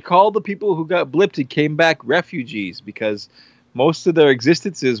 They call the people who got blipped and came back refugees because most of their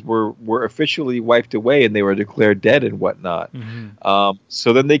existences were officially wiped away and they were declared dead and whatnot. Mm-hmm.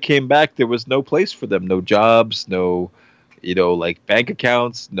 So then they came back. There was no place for them. No jobs. No, like bank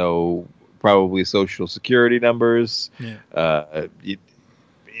accounts. No, probably social security numbers. Yeah.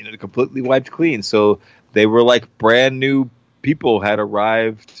 Completely wiped clean. So they were like brand new people had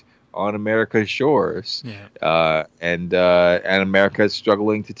arrived on America's shores. Yeah. And America is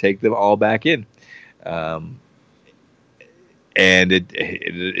struggling to take them all back in. And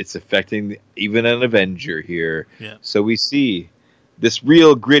it's affecting even an Avenger here. Yeah. So we see this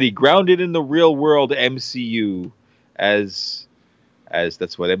real gritty, grounded in the real world MCU as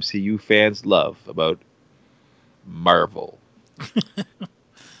that's what MCU fans love about Marvel.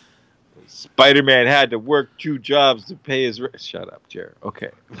 Spider-Man had to work 2 jobs to pay his rent. Shut up, Jared.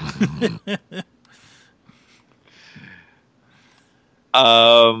 Okay.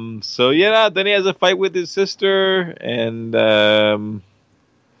 So yeah, then he has a fight with his sister, and then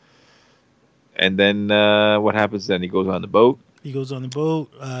what happens then? He goes on the boat. He goes on the boat.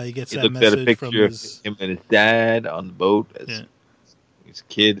 He gets He that looks at a message from picture of his. him and his dad on the boat as Yeah. his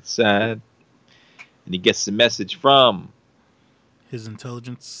kid is sad, and he gets the message from His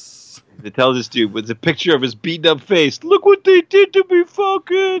intelligence. the intelligence dude with a picture of his beaten up face. Look what they did to me,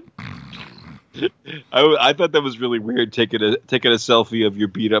 fucking. I thought that was really weird taking a selfie of your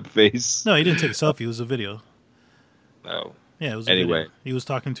beat up face. No, he didn't take a selfie. It was a video. No. Yeah, it was a Anyway. video. He was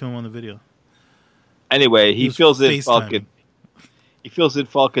talking to him on the video. Anyway, he was feels that FaceTiming. Falcon. he feels in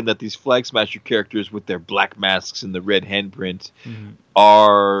Falcon that these Flag Smasher characters with their black masks and the red handprint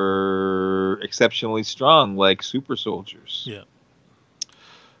are exceptionally strong, like super soldiers. Yeah.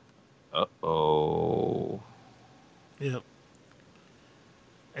 Uh-oh. Yep.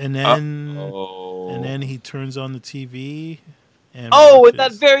 And then he turns on the TV and in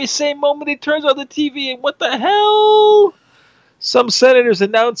that very same moment he turns on the TV and what the hell? Some senators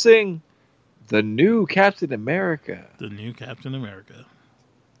announcing the new Captain America. The new Captain America.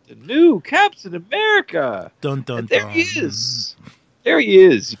 The new Captain America. Dun dun there dun. He is. There he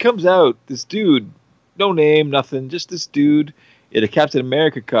is. He comes out. This dude, no name, nothing, just this dude in a Captain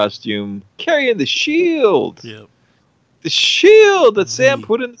America costume carrying the shield. Yep. The shield that Sam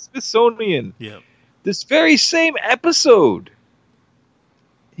put in the Smithsonian. Yep. This very same episode.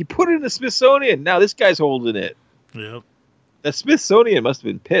 He put it in the Smithsonian. Now this guy's holding it. Yep. The Smithsonian must have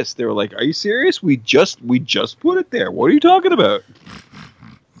been pissed. They were like, "Are you serious? We just put it there. What are you talking about?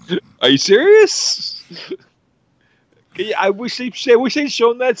 Are you serious?" I wish they'd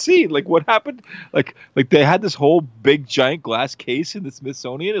shown that scene. Like, what happened? Like they had this whole big giant glass case in the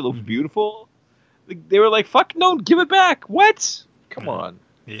Smithsonian. It looked beautiful. Like, they were like, "Fuck no, give it back." What? Come on.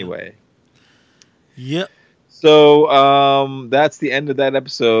 Yeah. Anyway. Yep. So that's the end of that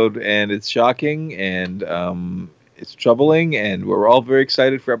episode, and it's shocking, and it's troubling, and we're all very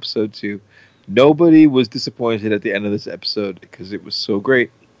excited for episode 2. Nobody was disappointed at the end of this episode because it was so great.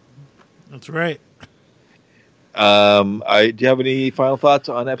 That's right. Do you have any final thoughts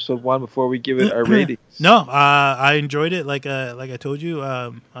on episode 1 before we give it our ratings? No, I enjoyed it. Like I told you,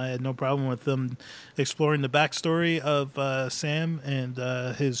 I had no problem with them exploring the backstory of Sam and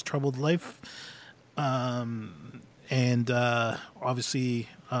his troubled life, and obviously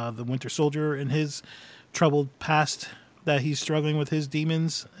the Winter Soldier and his troubled past that he's struggling with his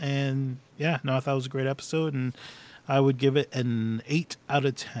demons. And yeah, no, I thought it was a great episode, and I would give it an 8 out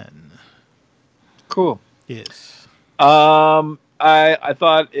of 10. Cool. Yes. I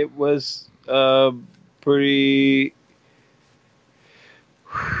thought it was pretty.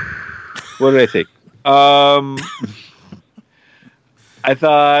 What did I think? I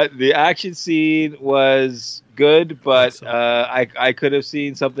thought the action scene was good, but I could have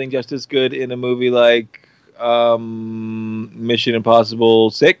seen something just as good in a movie like Mission Impossible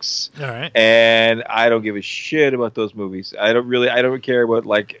 6. All right. And I don't give a shit about those movies. I don't care about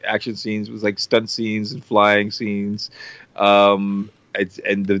like action scenes. It was like stunt scenes and flying scenes. And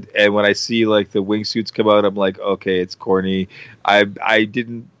when I see like the wingsuits come out, I'm like, okay, it's corny. I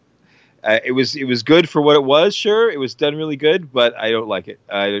didn't. It was good for what it was. Sure, it was done really good, but I don't like it.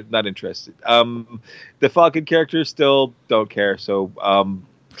 I'm not interested. The Falcon characters still don't care. So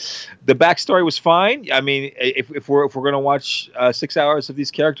the backstory was fine. I mean, if we're gonna watch 6 hours of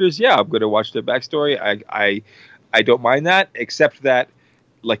these characters, yeah, I'm gonna watch the backstory. I don't mind that, except that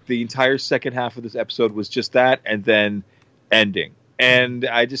like the entire second half of this episode was just that, and then ending. And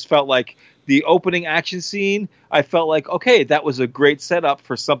I just felt like the opening action scene, I felt like, okay, that was a great setup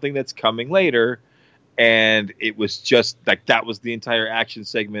for something that's coming later. And it was just like that was the entire action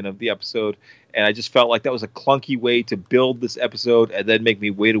segment of the episode. And I just felt like that was a clunky way to build this episode and then make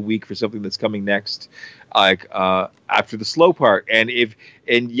me wait a week for something that's coming next, like after the slow part. And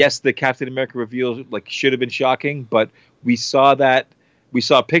yes, the Captain America reveal like should have been shocking, but we saw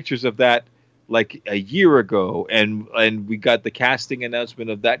pictures of that like a year ago, and we got the casting announcement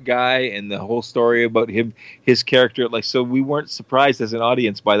of that guy and the whole story about his character. Like, so we weren't surprised as an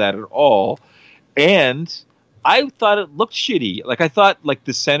audience by that at all. And I thought it looked shitty. Like, I thought like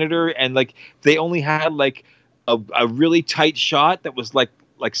the senator and like they only had like a really tight shot that was like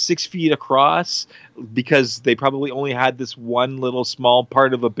 6 feet across, because they probably only had this one little small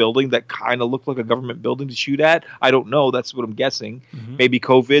part of a building that kind of looked like a government building to shoot at. I don't know. That's what I'm guessing. Mm-hmm. Maybe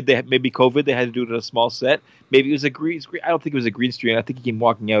COVID. They had to do it in a small set. Maybe it was a green screen. I don't think it was a green screen. I think he came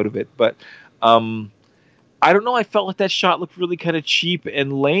walking out of it. But I don't know. I felt like that shot looked really kind of cheap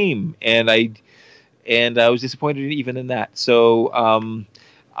and lame, and I was disappointed even in that. So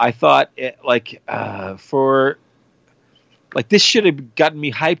I thought this should have gotten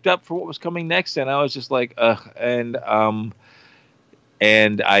me hyped up for what was coming next, and I was just like, ugh. And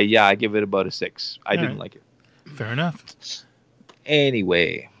I give it about a 6. I didn't like it. Fair enough.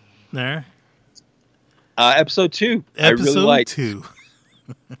 Anyway, there. Episode 2. I really liked.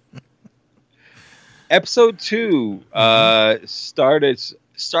 Episode 2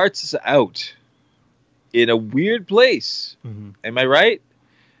 starts out in a weird place. Mm-hmm. Am I right?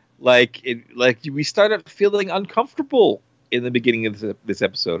 Like we started feeling uncomfortable in the beginning of this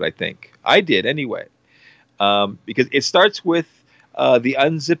episode. I think I did anyway, because it starts with the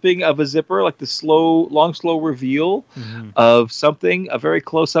unzipping of a zipper, like the long slow reveal of something, a very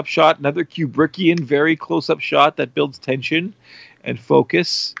close-up shot, another Kubrickian very close-up shot that builds tension and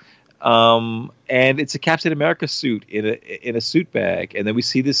focus. And it's a Captain America suit in a suit bag. And then we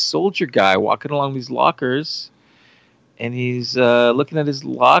see this soldier guy walking along these lockers, and he's looking at his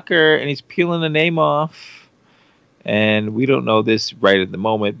locker, and he's peeling a name off. And we don't know this right at the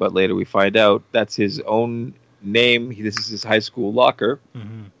moment, but later we find out that's his own name. This is his high school locker. We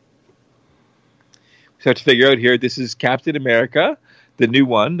start to figure out here, this is Captain America, the new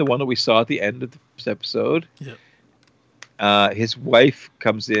one, the one that we saw at the end of this episode. Yep. His wife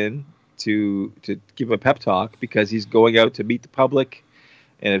comes in to give him a pep talk because he's going out to meet the public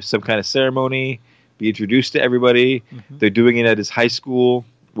and have some kind of ceremony, be introduced to everybody. They're doing it at his high school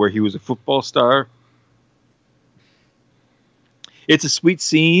where he was a football star. It's a sweet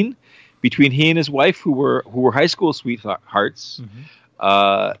scene between he and his wife, who were high school sweethearts.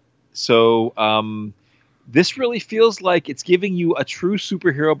 So this really feels like it's giving you a true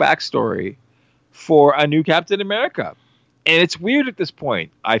superhero backstory for a new Captain America. And it's weird at this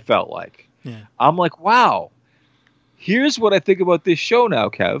point, I felt like. Yeah. I'm like, wow, here's what I think about this show now,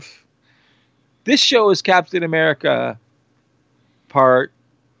 Kev. This show is Captain America Part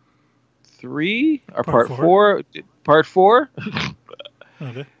 3 or Part 4? Part 4?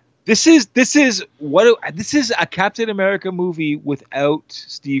 Okay. This is a Captain America movie without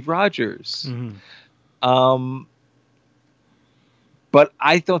Steve Rogers. But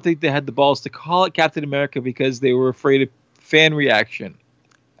I don't think they had the balls to call it Captain America because they were afraid of fan reaction.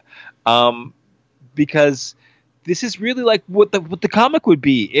 Because this is really like what the comic would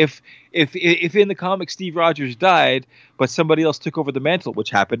be if in the comic Steve Rogers died, but somebody else took over the mantle, which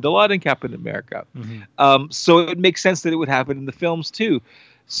happened a lot in Captain America. So it makes sense that it would happen in the films too.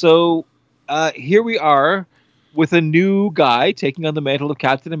 So here we are with a new guy taking on the mantle of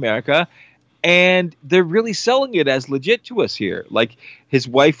Captain America, and they're really selling it as legit to us here. Like, his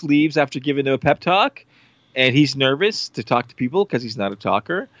wife leaves after giving him a pep talk, and he's nervous to talk to people because he's not a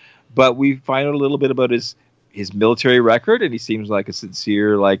talker. But we find out a little bit about his military record, and he seems like a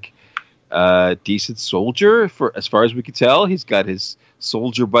sincere, decent soldier. For as far as we could tell, he's got his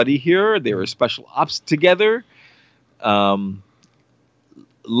soldier buddy here. They were special ops together.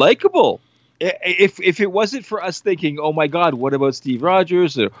 Likeable. If it wasn't for us thinking, oh my God, what about Steve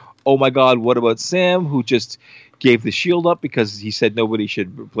Rogers? Or, oh my God, what about Sam, who just gave the shield up because he said nobody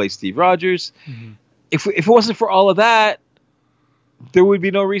should replace Steve Rogers? If it wasn't for all of that, there would be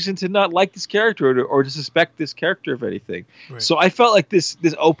no reason to not like this character or to suspect this character of anything. Right. So I felt like this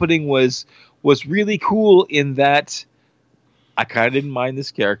opening was really cool in that I kind of didn't mind this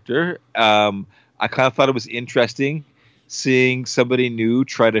character. I kind of thought it was interesting seeing somebody new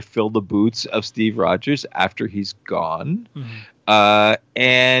try to fill the boots of Steve Rogers after he's gone.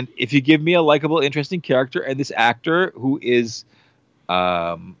 And if you give me a likable, interesting character and this actor who is,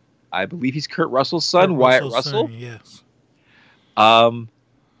 I believe he's Kurt Russell's son, Wyatt Russell. Son, yes.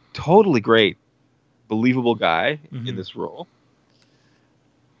 Totally great, believable guy in this role.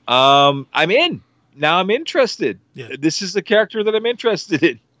 I'm in. Now I'm interested. Yeah. This is the character that I'm interested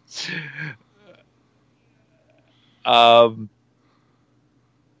in. But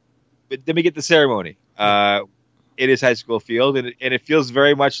then we get the ceremony. It is high school field, and it feels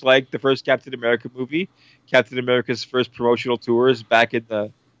very much like the first Captain America movie. Captain America's first promotional tours back in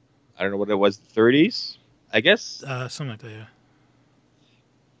the, I don't know what it was, the 30s, I guess? Something like that, yeah.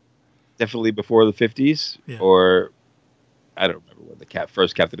 Definitely before the 50s, or I don't remember when the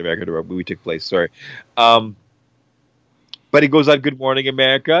first Captain America movie took place, sorry. But he goes on Good Morning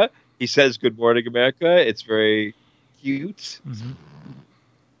America. He says Good Morning America. It's very cute.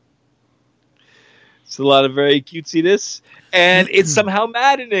 It's a lot of very cutesiness, and it's somehow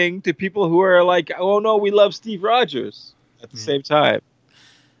maddening to people who are like, "Oh no, we love Steve Rogers." At the same time,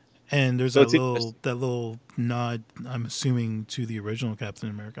 and there's that little nod, I'm assuming, to the original Captain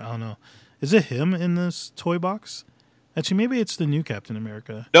America. I don't know. Is it him in this toy box? Actually, maybe it's the new Captain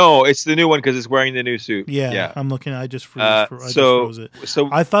America. No, it's the new one because it's wearing the new suit. Yeah. I'm looking. I just froze it. So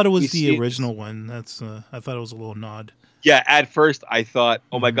I thought it was the original one. That's. I thought it was a little nod. Yeah, at first I thought,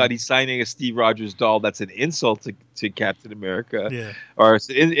 oh my God, he's signing a Steve Rogers doll. That's an insult to Captain America. Yeah. Or it's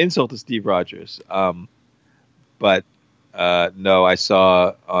an insult to Steve Rogers. But no, I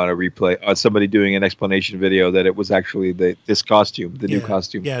saw on a replay, on somebody doing an explanation video, that it was actually this costume, the new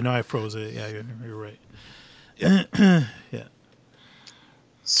costume. Yeah, no, I froze it. Yeah, you're right. Yeah. Yeah.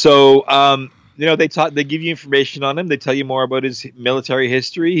 So, they give you information on him. They tell you more about his military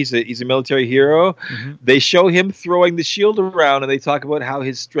history. He's a military hero. They show him throwing the shield around, and they talk about how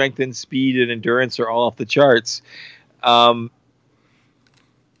his strength and speed and endurance are all off the charts.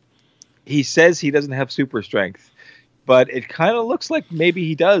 he says he doesn't have super strength, but it kind of looks like maybe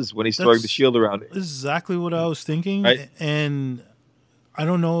he does when he's throwing the That's shield around it. exactly what I was thinking, Right. and I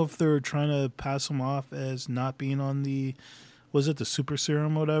don't know if they're trying to pass him off as not being on the, was it the super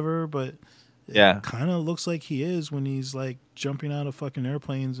serum or whatever, but Yeah. it kind of looks like he is when he's like jumping out of fucking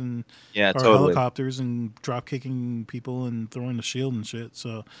airplanes and Yeah, or totally. helicopters and drop kicking people and throwing the shield and shit.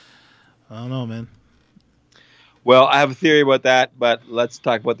 So I don't know, man. Well, I have a theory about that, but let's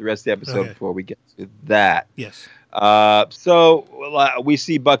talk about the rest of the episode Okay. before we get to that. Yes. So we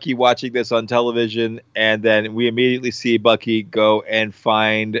see Bucky watching this on television, and then we immediately see Bucky go and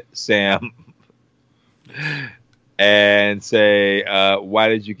find Sam and say, "Why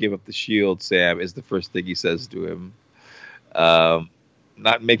did you give up the shield, Sam?" Is the first thing he says to him.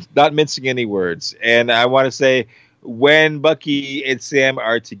 Not mincing any words. And I want to say, when Bucky and Sam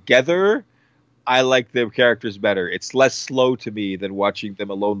are together, I like their characters better. It's less slow to me than watching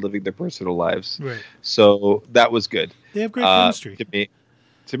them alone living their personal lives. Right. So that was good. They have great chemistry.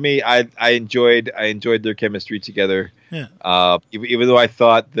 To me, I enjoyed their chemistry together. Yeah. Even though I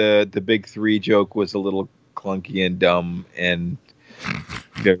thought the big three joke was a little clunky and dumb and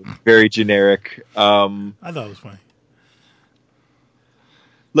very, very generic. I thought it was funny.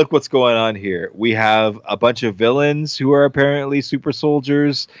 Look what's going on here. We have a bunch of villains who are apparently super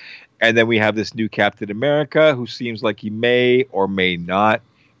soldiers. And then we have this new Captain America who seems like he may or may not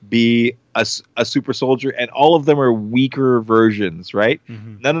be a super soldier, and all of them are weaker versions, right?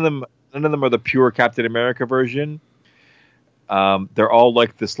 Mm-hmm. None of them are the pure Captain America version. They're all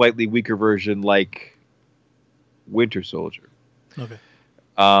like the slightly weaker version, like Winter Soldier. Okay.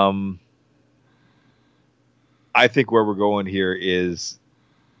 I think where we're going here is,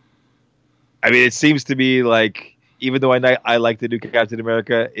 I mean, it seems to be like, even though I like the new Captain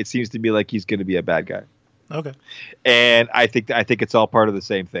America, it seems to me like he's going to be a bad guy. Okay. And I think it's all part of the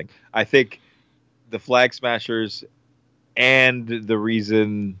same thing. I think the Flag Smashers and the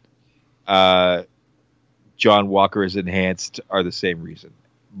reason John Walker is enhanced are the same reason.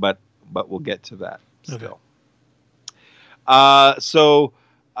 But we'll get to that still. Okay. So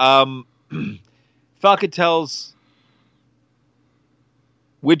Falcon tells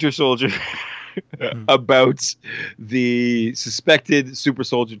Winter Soldier about the suspected super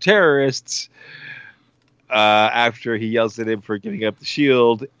soldier terrorists after he yells at him for giving up the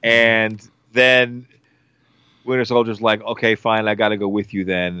shield, and then Winter Soldier's like, okay, fine, I gotta go with you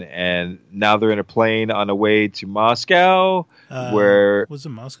then. And now they're in a plane on the way to Moscow. Where was it?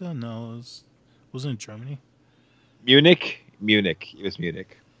 Moscow? No, wasn't it Germany? Munich. It was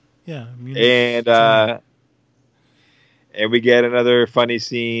Munich. Yeah, Munich. And we get another funny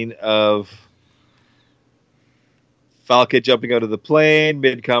scene of Falcon jumping out of the plane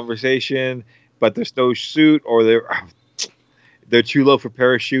mid-conversation, but there's no suit, or they're too low for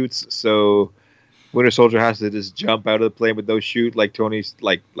parachutes, so Winter Soldier has to just jump out of the plane with no chute, like Tony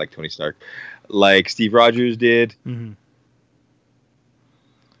Stark, like Steve Rogers did. Mm-hmm.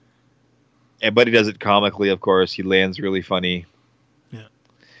 But he does it comically, of course. He lands really funny. Yeah.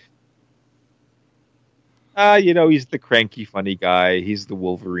 He's the cranky, funny guy. He's the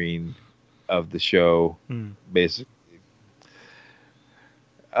Wolverine of the show, basically.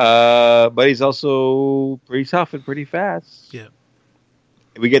 But he's also pretty tough and pretty fast. Yeah.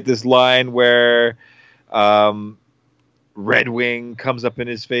 We get this line where Red Wing comes up in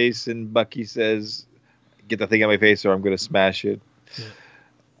his face and Bucky says, "Get the thing out of my face or I'm going to smash it."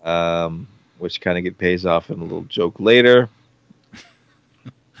 Yeah. Which kind of pays off in a little joke later.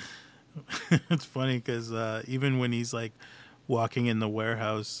 It's funny because even when he's like walking in the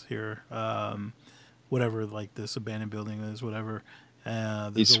warehouse here, whatever, like this abandoned building is, whatever.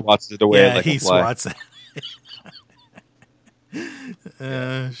 He swats it away. Yeah, like he a fly. swats it.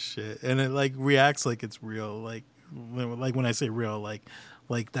 Shit, and it like reacts like it's real. Like when I say real, like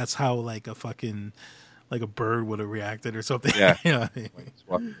that's how like a fucking like a bird would have reacted or something. Yeah, yeah,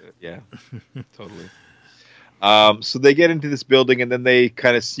 totally. So they get into this building and then they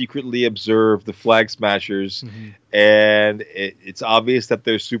kind of secretly observe the Flag Smashers, and it's obvious that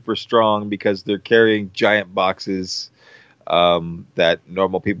they're super strong because they're carrying giant boxes that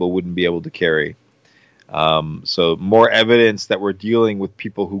normal people wouldn't be able to carry. So more evidence that we're dealing with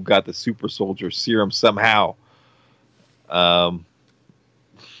people who got the super soldier serum somehow.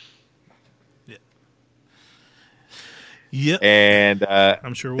 Yep. And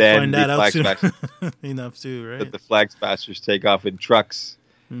I'm sure we'll find that out soon enough too, right? That the Flag Smashers take off in trucks,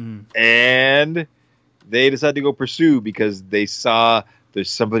 and they decide to go pursue because they saw there's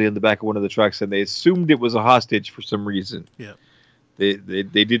somebody in the back of one of the trucks, and they assumed it was a hostage for some reason. Yeah. They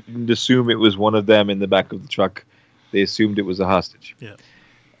didn't assume it was one of them in the back of the truck. They assumed it was a hostage. Yeah.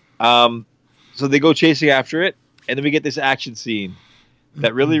 So they go chasing after it, and then we get this action scene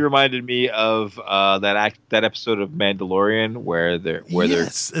that really reminded me of that episode of Mandalorian where they're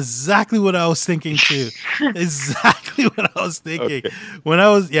exactly what I was thinking too. Exactly what I was thinking when I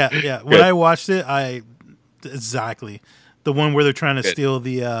was when I watched it. Exactly the one where they're trying to steal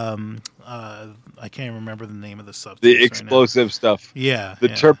the I can't remember the name of the substance. The explosive stuff. Yeah, the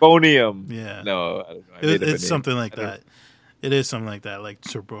turbonium. Yeah, no, it's something like that. It is something like that, like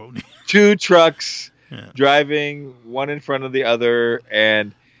turbonium. 2 trucks. Driving one in front of the other,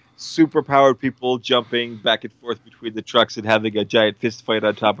 and super powered people jumping back and forth between the trucks and having a giant fist fight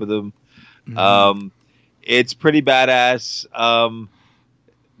on top of them. Mm-hmm. It's pretty badass.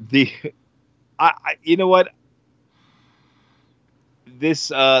 You know what? This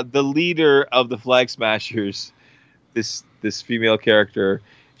the leader of the Flag Smashers, this female character,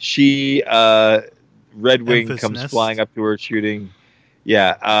 she Red Wing comes flying up to her shooting.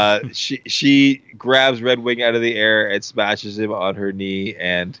 Yeah, she grabs Red Wing out of the air and smashes him on her knee.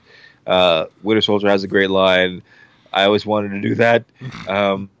 And Winter Soldier has a great line. I always wanted to do that.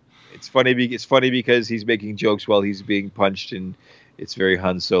 It's funny because he's making jokes while he's being punched, and it's very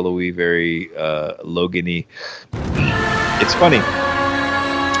Han Solo-y, very Logan-y. It's funny.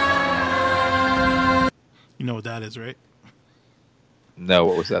 You know what that is, right? No,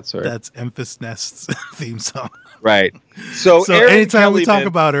 what was that? Sorry. That's Enfys Nest's theme song. Right. So anytime we talk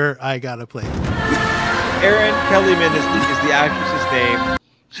about her, I gotta play. Erin Kellyman is the actress's name.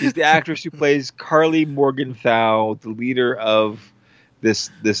 She's the actress who plays Carly Morgenthau, the leader of this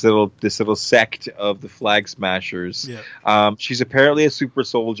little sect of the Flag Smashers. Yeah. She's apparently a super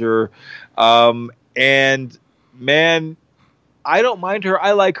soldier, and man, I don't mind her.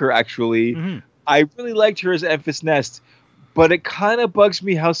 I like her actually. Mm-hmm. I really liked her as Enfys Nest. But it kind of bugs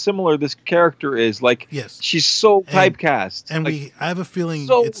me how similar this character is. Like, she's so typecast. And I have a feeling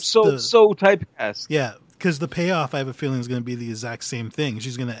so typecast. Yeah, because the payoff, I have a feeling, is going to be the exact same thing.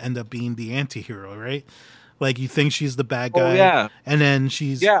 She's going to end up being the anti-hero, right? Like, you think she's the bad guy, and then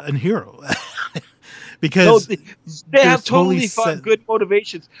she's a hero. Because they have totally good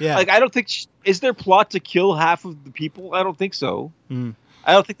motivations. Yeah. Like, I don't think is their plot to kill half of the people? I don't think so. Mm.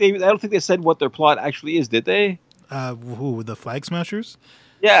 I don't think they said what their plot actually is. Did they? Who, the Flag Smashers?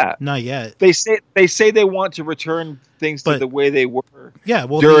 Yeah, not yet. They say they want to return things to the way they were. Yeah,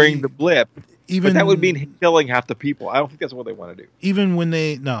 well, during the blip. But that would mean killing half the people. I don't think that's what they want to do. Even when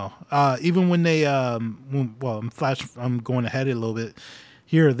they I'm going ahead a little bit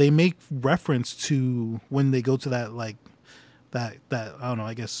here. They make reference to when they go to that that I don't know.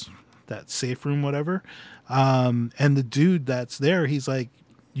 I guess that safe room, whatever. And the dude that's there, he's like,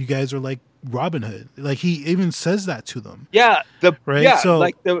 "You guys are like Robin Hood." Like, he even says that to them. Yeah, so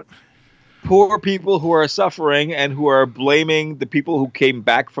like the poor people who are suffering and who are blaming the people who came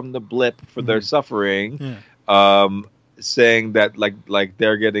back from the blip for their suffering, saying that like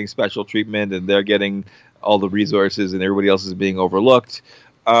they're getting special treatment and they're getting all the resources and everybody else is being overlooked.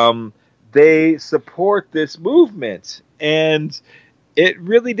 They support this movement, and it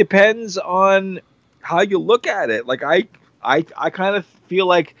really depends on how you look at it. Like, I kind of feel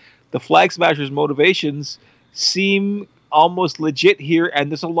like the Flag Smashers' motivations seem almost legit here,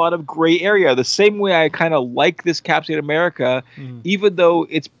 and there's a lot of gray area. The same way I kind of like this Captain America, even though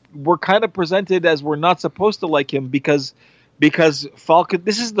we're kind of presented as we're not supposed to like him because Falcon.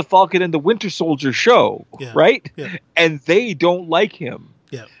 This is the Falcon and the Winter Soldier show, right? Yeah. And they don't like him.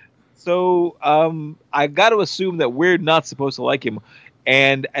 Yeah. So I got to assume that we're not supposed to like him,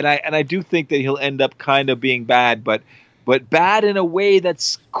 and I do think that he'll end up kind of being bad, but bad in a way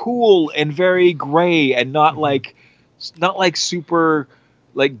that's cool and very gray and not like super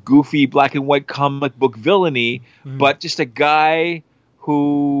like goofy black and white comic book villainy, but just a guy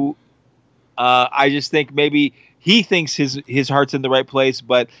who I just think maybe he thinks his heart's in the right place,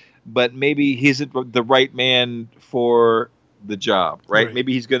 but maybe he isn't the right man for the job, right?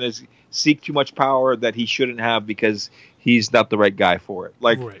 Maybe he's going to seek too much power that he shouldn't have because he's not the right guy for it.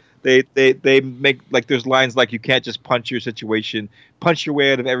 Like, They make, like, there's lines like, you can't just punch your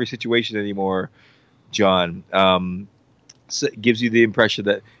way out of every situation anymore, John. So it gives you the impression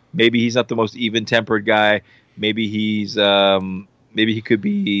that maybe he's not the most even-tempered guy. Maybe maybe he could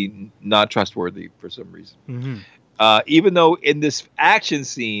be not trustworthy for some reason. Mm-hmm. Even though in this action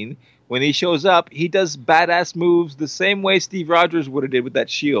scene, when he shows up, he does badass moves the same way Steve Rogers would have did with that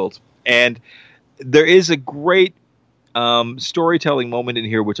shield. And there is a great storytelling moment in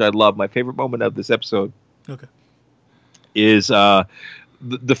here, which I love. My favorite moment of this episode is the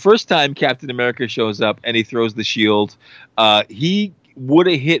first time Captain America shows up and he throws the shield. He would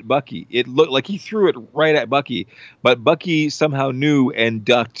have hit Bucky. It looked like he threw it right at Bucky, but Bucky somehow knew and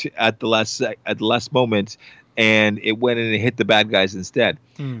ducked at the last moment, and it went in and hit the bad guys instead.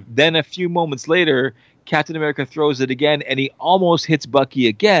 Then a few moments later, Captain America throws it again, and he almost hits Bucky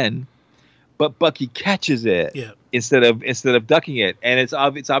again, but Bucky catches it instead of ducking it, and it's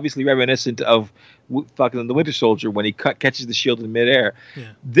obviously reminiscent of fucking the Winter Soldier when he catches the shield in midair.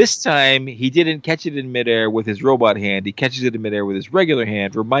 This time he didn't catch it in midair with his robot hand; he catches it in midair with his regular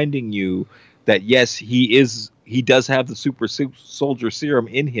hand, reminding you that yes, he does have the super soldier serum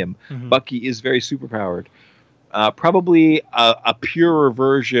in him. Bucky is very superpowered. Probably a purer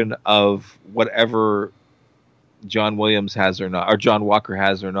version of whatever John Williams has or not, or John Walker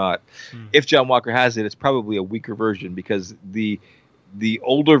has or not. If John Walker has it, it's probably a weaker version because the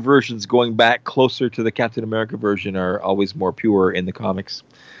older versions going back closer to the Captain America version are always more pure in the comics.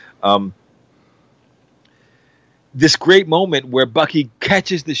 This great moment where Bucky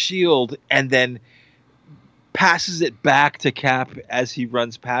catches the shield and then passes it back to Cap as he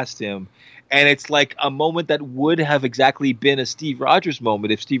runs past him. And it's like a moment that would have exactly been a Steve Rogers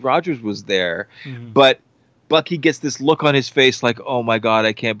moment if Steve Rogers was there. But Bucky gets this look on his face like, oh my God,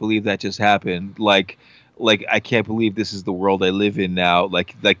 I can't believe that just happened. Like I can't believe this is the world I live in now.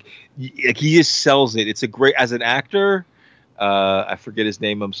 Like he just sells it. It's a great, as an actor, I forget his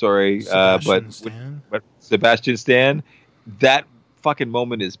name, I'm sorry. But Sebastian Stan, that fucking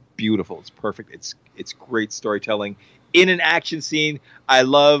moment is beautiful. It's perfect. It's great storytelling in an action scene. I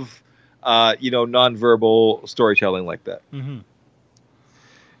love, nonverbal storytelling like that.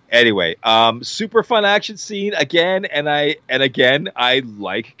 Anyway, super fun action scene again, and I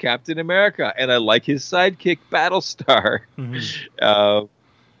like Captain America, and I like his sidekick Battlestar.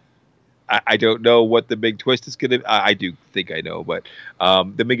 I don't know what the big twist is going to. I do think I know, but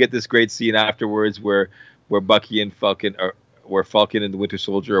then we get this great scene afterwards where Bucky and Falcon, or where Falcon and the Winter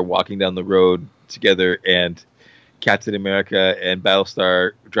Soldier are walking down the road together, and Captain America and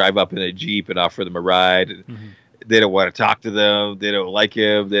Battlestar drive up in a Jeep and offer them a ride. They don't want to talk to them. They don't like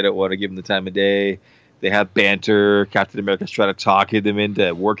him. They don't want to give him the time of day. They have banter. Captain America's trying to talk them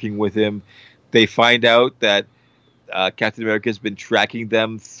into working with him. They find out that Captain America has been tracking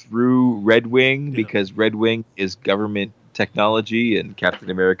them through Red Wing because Red Wing is government technology, and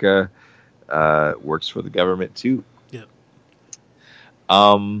Captain America works for the government too.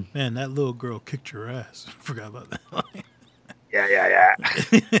 Man, that little girl kicked your ass. I forgot about that line. Yeah.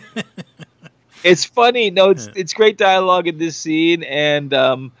 It's funny. No, it's great dialogue in this scene, and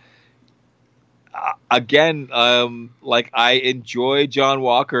again, I enjoy John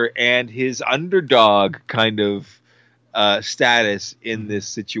Walker and his underdog kind of status in this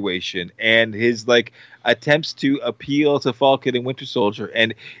situation, and his attempts to appeal to Falcon and Winter Soldier.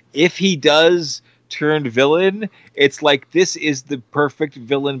 And if he does turned villain, it's like this is the perfect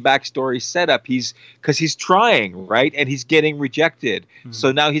villain backstory setup. He's trying, right, and he's getting rejected.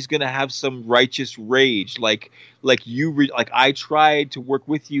 So now he's going to have some righteous rage, like I tried to work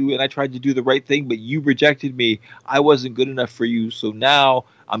with you and I tried to do the right thing, but you rejected me. I wasn't good enough for you, so now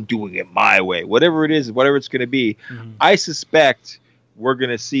I'm doing it my way. Whatever it is, whatever it's going to be. I suspect we're going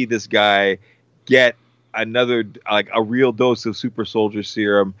to see this guy get another a real dose of super soldier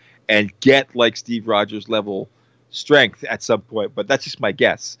serum and get Steve Rogers level strength at some point, but that's just my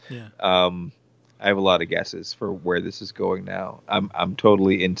guess. I have a lot of guesses for where this is going now. I'm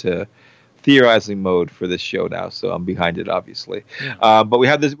totally into theorizing mode for this show now, so I'm behind it, obviously. But we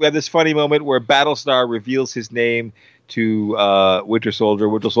have this funny moment where Battlestar reveals his name to Winter Soldier.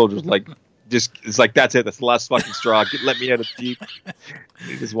 Winter Soldier's it's like, that's it. That's the last fucking straw. Let me out of the Jeep.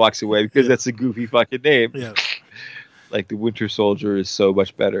 He just walks away because that's a goofy fucking name. The Winter Soldier is so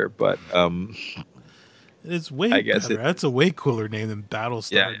much better, but it's way better. That's a way cooler name than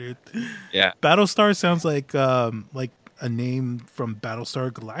Battlestar, dude. Yeah, Battlestar sounds like a name from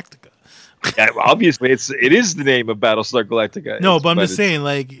Battlestar Galactica. Yeah, obviously it is the name of Battlestar Galactica. No, but I'm just saying,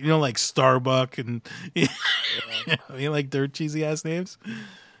 Starbuck and they're cheesy ass names.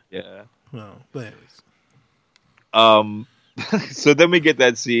 Yeah. Well, but anyways. So then we get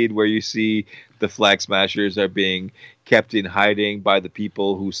that scene where you see the Flag Smashers are being kept in hiding by the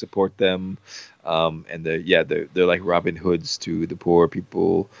people who support them, and they're like Robin Hoods to the poor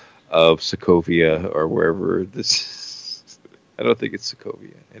people of Sokovia or wherever this. I don't think it's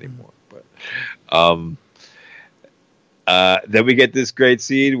Sokovia anymore, but then we get this great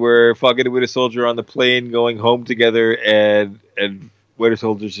scene where Falcon and Winter Soldier are on the plane going home together, and Winter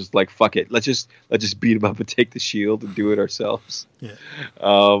Soldier's just like, fuck it, let's just beat him up and take the shield and do it ourselves.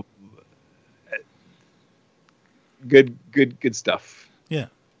 Good stuff.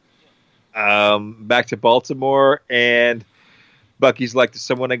 Back to Baltimore, and Bucky's like, "There's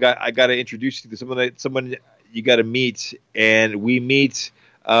someone I got to introduce you to. Someone you got to meet." And we meet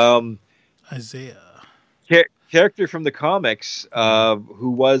Isaiah. Character from the comics,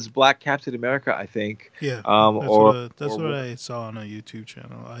 who was Black Captain America, I think. Yeah, that's what I saw on a YouTube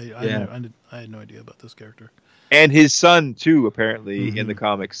channel. I had no idea about this character. And his son too, apparently, in the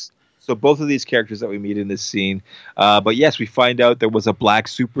comics. So both of these characters that we meet in this scene. But yes, we find out there was a black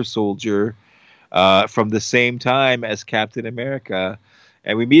super soldier from the same time as Captain America.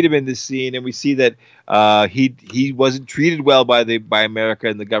 And we meet him in this scene, and we see that he wasn't treated well by America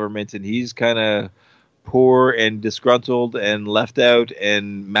and the government, and he's kind of poor and disgruntled and left out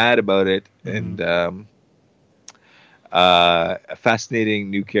and mad about it. And a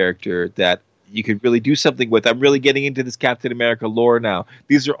fascinating new character that you could really do something with. I'm really getting into this Captain America lore now.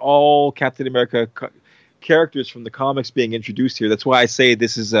 These are all Captain America characters from the comics being introduced here. That's why I say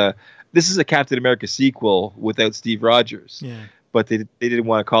this is a Captain America sequel without Steve Rogers. Yeah. But they didn't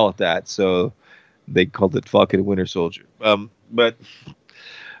want to call it that, so they called it Falcon and Winter Soldier.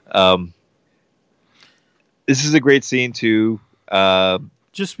 This is a great scene too.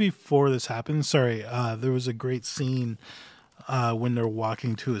 Just before this happens, sorry, there was a great scene when they're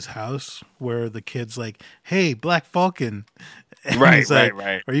walking to his house where the kid's like, "Hey, Black Falcon." And right.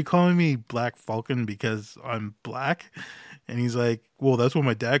 Are you calling me Black Falcon because I'm black? And he's like, "Well, that's what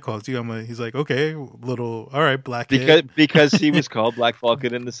my dad calls you." He's like, "Okay, all right, black kid." Because he was called Black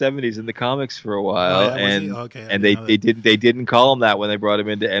Falcon in the 70s in the comics for a while, and they didn't call him that when they brought him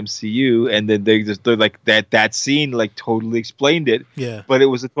into MCU, and then they're like that scene like totally explained it. Yeah, but it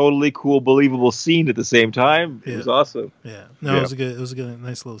was a totally cool, believable scene at the same time. It was awesome. Yeah, no, it was a good,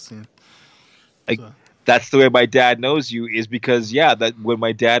 nice little scene. That's the way my dad knows you, is because that when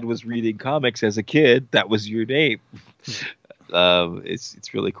my dad was reading comics as a kid, that was your name.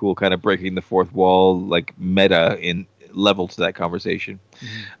 It's really cool, kind of breaking the fourth wall, like meta in level to that conversation.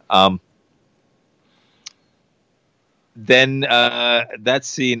 Then that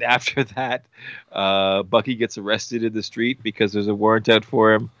scene after that, Bucky gets arrested in the street because there's a warrant out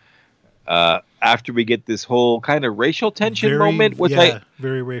for him. After we get this whole kind of racial tension moment,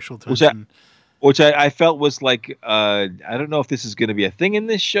 very racial tension. Which I felt was like, I don't know if this is going to be a thing in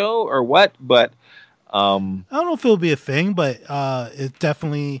this show or what, but I don't know if it'll be a thing, but it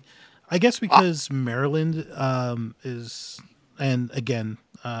definitely, I guess, because Maryland is, and again,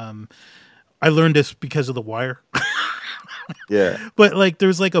 I learned this because of The Wire. Yeah, but like,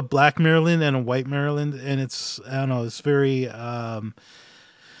 there's like a black Maryland and a white Maryland, and it's, I don't know, it's very.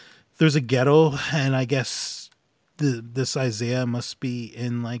 There's a ghetto, and I guess this Isaiah must be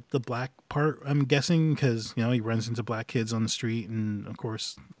in like the black part, I'm guessing, because he runs into black kids on the street, and of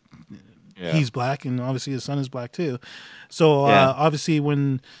course he's black, and obviously his son is black too. So obviously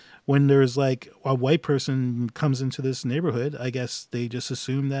when there's like a white person comes into this neighborhood, I guess they just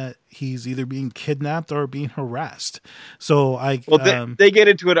assume that he's either being kidnapped or being harassed. So they get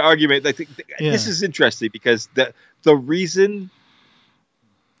into an argument. This is interesting because the reason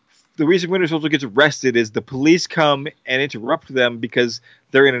Winter Soldier gets arrested is the police come and interrupt them because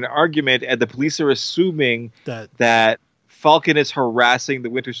they're in an argument, and the police are assuming that Falcon is harassing the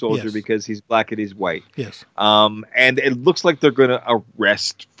Winter Soldier because he's black and he's white. Yes. And it looks like they're going to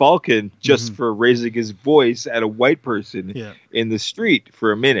arrest Falcon just for raising his voice at a white person in the street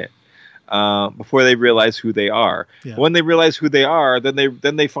for a minute before they realize who they are. Yeah. When they realize who they are, then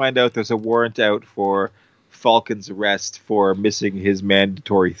they find out there's a warrant out for Falcon's arrest for missing his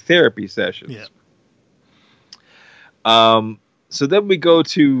mandatory therapy sessions. Yeah. So then we go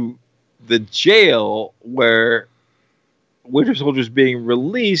to the jail where Winter Soldier's being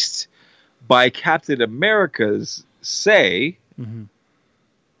released by Captain America's say,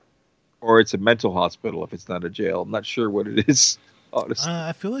 or it's a mental hospital if it's not a jail. I'm not sure what it is, honestly.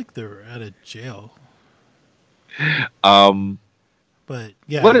 I feel like they're at a jail. But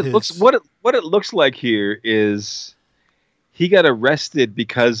yeah, what it looks like here is he got arrested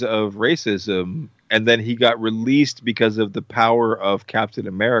because of racism, and then he got released because of the power of Captain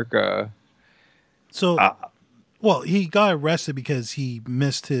America. So, well, he got arrested because he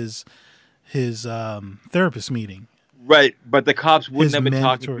missed his therapist meeting. Right, but the cops wouldn't have been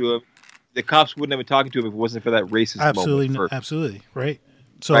talking to him. The cops wouldn't have been talking to him if it wasn't for that racist moment first. Absolutely, right?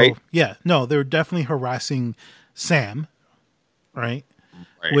 So, yeah, no, they're definitely harassing Sam, right?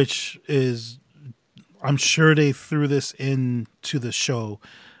 Which is, I'm sure they threw this into the show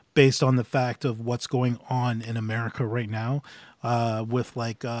based on the fact of what's going on in America right now with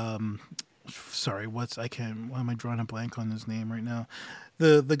like, why am I drawing a blank on his name right now?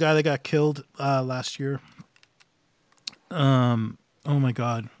 The guy that got killed last year. Oh my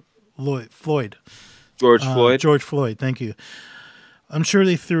God. Floyd. George Floyd. George Floyd. Thank you. I'm sure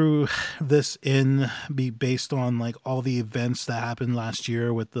they threw this in based on like all the events that happened last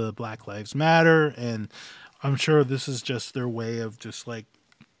year with the Black Lives Matter, and I'm sure this is just their way of just like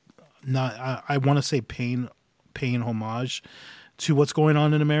not. I want to say paying homage to what's going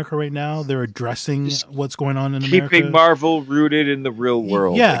on in America right now. They're addressing what's going on in America, keeping Marvel rooted in the real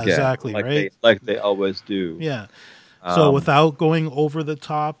world. Yeah, again, exactly, right? Like they always do. Yeah. So without going over the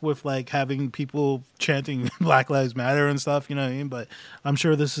top with like having people chanting Black Lives Matter and stuff, you know what I mean? But I'm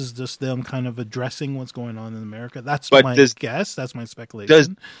sure this is just them kind of addressing what's going on in America. That's my guess. That's my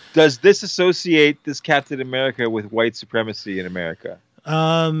speculation. Does this associate this Captain America with white supremacy in America?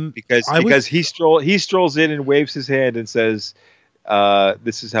 Because he strolls in and waves his hand and says,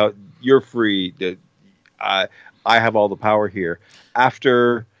 "This is how you're free. I have all the power here."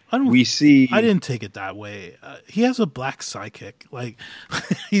 After we see, I didn't take it that way. He has a black sidekick. Like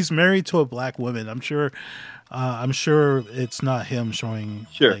he's married to a black woman. I'm sure it's not him showing.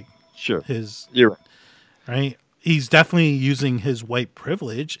 Sure. His. You're right. He's definitely using his white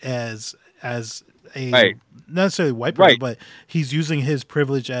privilege as a not necessarily white privilege, but he's using his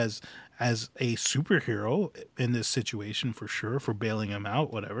privilege as a superhero in this situation for sure, for bailing him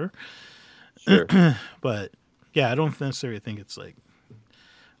out, whatever. Sure. But yeah, I don't necessarily think it's like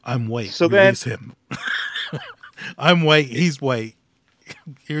I'm white. So release him. I'm white. He's white.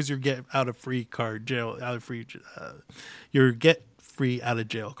 Here's your get out of free card. Your get free out of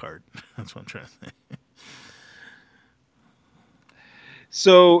jail card. That's what I'm trying to say.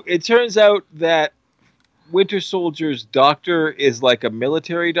 So it turns out that Winter Soldier's doctor is like a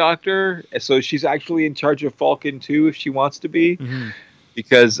military doctor, so she's actually in charge of Falcon too, if she wants to be,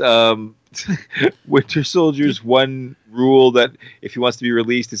 because Winter Soldier's one rule that if he wants to be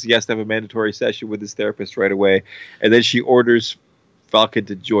released is he has to have a mandatory session with his therapist right away, and then she orders Falcon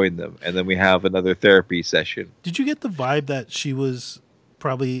to join them, and then we have another therapy session. Did you get the vibe that she was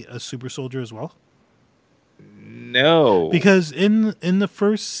probably a super soldier as well? No, because in the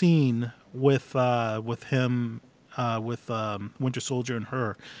first scene with him with Winter Soldier and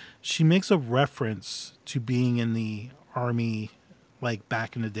her, she makes a reference to being in the army like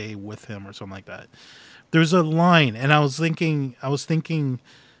back in the day with him or something like that. There's a line, and I was thinking,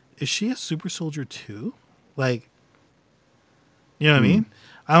 is she a super soldier too? Like, you know what I mean?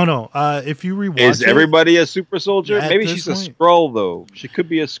 I don't know. If you rewatch is everybody a super soldier? Maybe she's a Skrull though. She could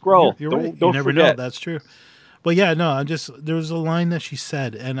be a Skrull. You're right. You never know. That's true. But yeah, no, there was a line that she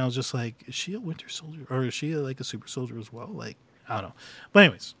said, and I was just like, is she a Winter Soldier, or is she like a super soldier as well? Like, I don't know. But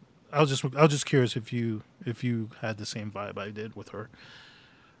anyways, I was just curious if you had the same vibe I did with her.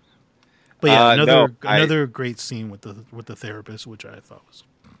 But yeah, another great scene with the therapist, which I thought was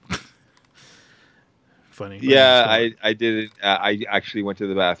funny. Yeah, I did. I actually went to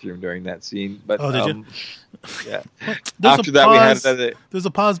the bathroom during that scene. But did you? Yeah. After that, we had another. There's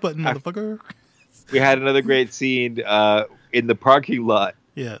a pause button, motherfucker. We had another great scene in the parking lot.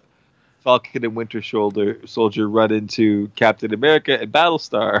 Yeah. Falcon and Winter Soldier run into Captain America and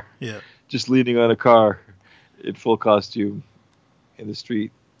Battlestar. Yeah. Just leaning on a car in full costume in the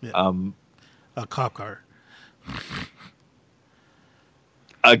street. Yeah. A cop car.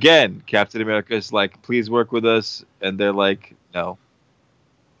 Again, Captain America is like, please work with us. And they're like, no.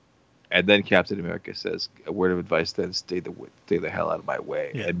 And then Captain America says, a word of advice then, stay the hell out of my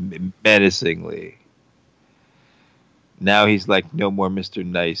way. Yeah. And menacingly. Now he's like, no more Mr.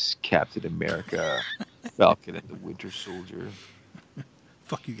 Nice, Captain America, Falcon and the Winter Soldier.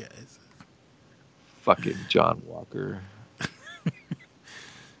 Fuck you guys. Fucking John Walker.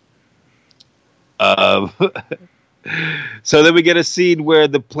 So then we get a scene where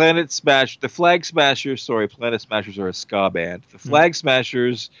the Planet Smashers are a ska band. The Flag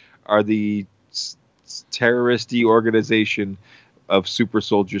Smashers are the terrorist-y organization of Super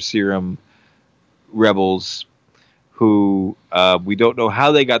Soldier Serum rebels who we don't know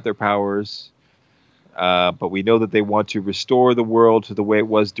how they got their powers, but we know that they want to restore the world to the way it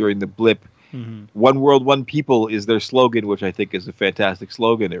was during the blip. Mm-hmm. One world, one people is their slogan, which I think is a fantastic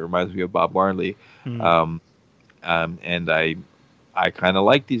slogan. It reminds me of Bob Marley. Mm-hmm. And I kind of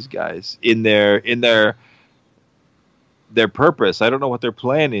like these guys in their purpose. I don't know what their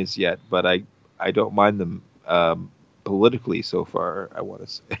plan is yet, but I don't mind them politically so far, I want to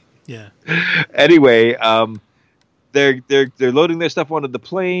say. Yeah. Anyway, they're loading their stuff onto the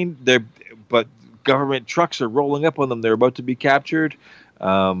plane. But government trucks are rolling up on them. They're about to be captured.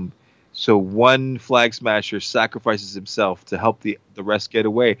 So one Flag Smasher sacrifices himself to help the rest get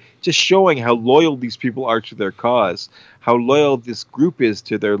away, just showing how loyal these people are to their cause, how loyal this group is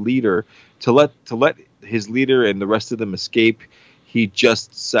to their leader. To let his leader and the rest of them escape, he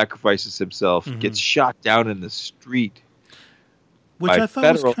just sacrifices himself, gets shot down in the street. which by I thought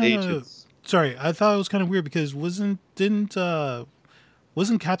was federal kind of agents. sorry. I thought it was kind of weird because wasn't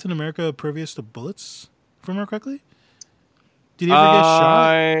Captain America previous to bullets? If I remember correctly, did he ever get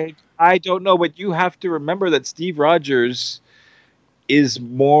shot? I don't know, but you have to remember that Steve Rogers is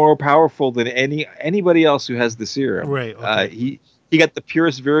more powerful than anybody else who has the serum. Right. Okay. He got the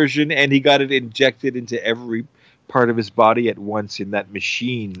purest version, and he got it injected into every part of his body at once in that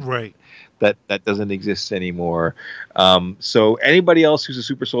machine Right. that doesn't exist anymore. So anybody else who's a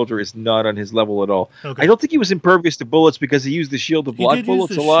super soldier is not on his level at all. Okay. I don't think he was impervious to bullets because he used the shield to He block did use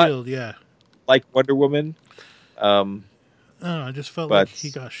bullets the a lot, shield. Yeah. like Wonder Woman. I don't know. I just felt like But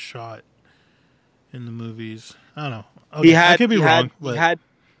he got shot in the movies. I don't know. he Okay, I had could be he wrong, had he but had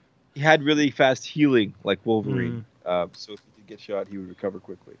he had really fast healing like Wolverine. mm, So if he did get shot, he would recover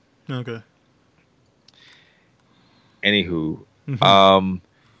quickly. okay. Anywho, Hmm. um,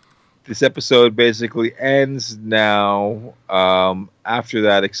 this episode basically ends now. After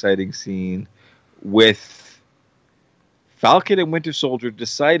that exciting scene with Falcon and Winter Soldier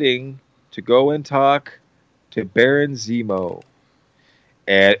deciding to go and talk to Baron Zemo,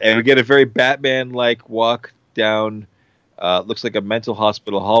 and we get a very Batman-like walk down. Looks like a mental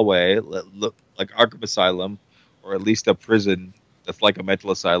hospital hallway, look like Arkham Asylum, or at least a prison that's like a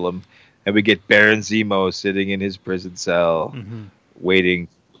mental asylum. And we get Baron Zemo sitting in his prison cell, Hmm. waiting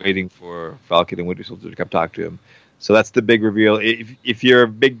for Falcon and Winter Soldier to come talk to him. So that's the big reveal. If you're a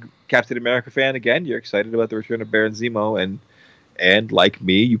big Captain America fan, again, you're excited about the return of Baron Zemo, and like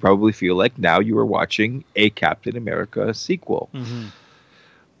me, you probably feel like now you are watching a Captain America sequel.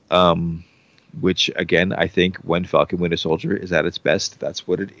 Hmm. Which again, I think when Falcon Winter Soldier is at its best, that's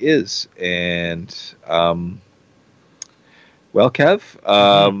what it is. And well, Kev,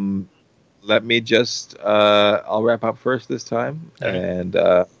 Hmm. let me just I'll wrap up first this time, All right. and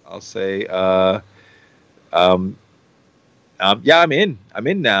I'll say um, yeah, I'm in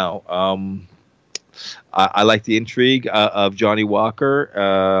now. I like the intrigue of Johnny Walker.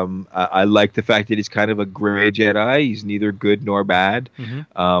 I like the fact that he's kind of a gray Jedi. He's neither good nor bad. Hmm.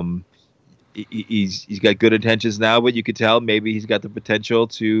 Um, he's got good intentions now, but you could tell maybe he's got the potential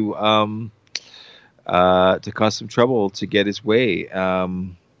to cause some trouble to get his way.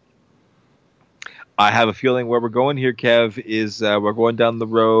 I have a feeling where we're going here, Kev, is we're going down the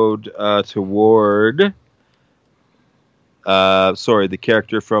road toward. Sorry, the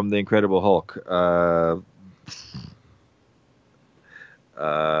character from the Incredible Hulk.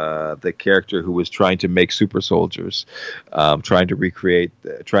 The character who was trying to make super soldiers, trying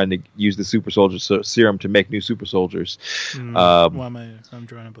to use the super soldier serum to make new super soldiers. Why am I'm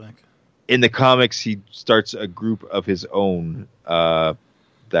drawing a blank. In the comics, he starts a group of his own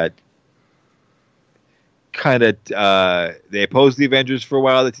that kind of they oppose the Avengers for a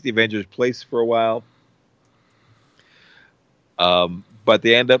while. They take the Avengers' place for a while, but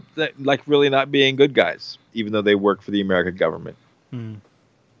they end up like really not being good guys, even though they work for the American government. Mm.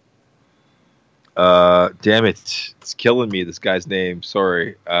 Damn it, it's killing me. This guy's name.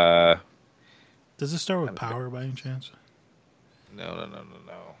 Sorry. Does it start with power by any chance? No.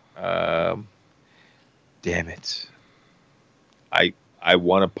 Damn it. I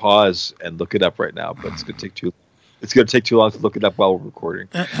want to pause and look it up right now, but it's gonna take too. It's gonna take too long to look it up while we're recording.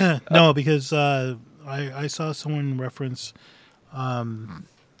 No, because I saw someone reference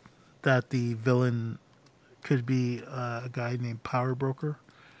that the villain could be a guy named Power Broker.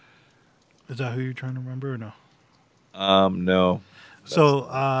 Is that who you're trying to remember or no? No.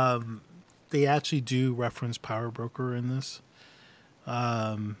 So they actually do reference Power Broker in this.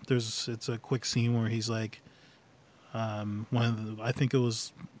 It's a quick scene where he's like, I think it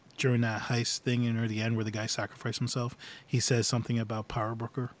was during that heist thing near the end where the guy sacrificed himself. He says something about Power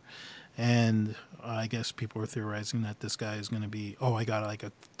Broker, and I guess people are theorizing that this guy is going to be. Oh, I got like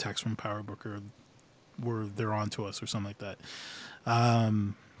a text from Power Broker where they're on to us or something like that.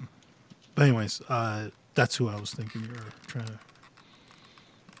 But anyways, that's who I was thinking you were trying to.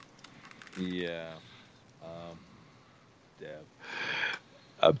 Yeah. Damn.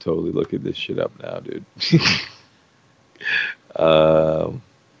 I'm totally looking this shit up now, dude.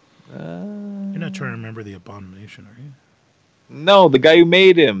 You're not trying to remember the Abomination, are you? No, the guy who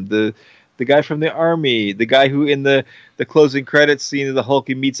made him, the guy from the army, the guy who in the closing credits scene of the Hulk,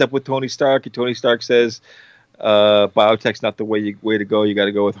 he meets up with Tony Stark, and Tony Stark says, "Biotech's not the way to go. You got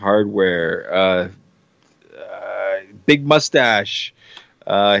to go with hardware." Big mustache.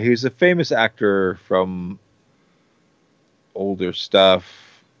 He was a famous actor from older stuff.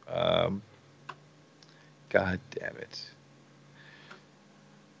 God damn it.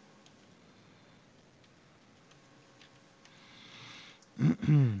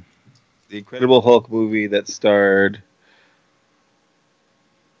 The Incredible Hulk movie that starred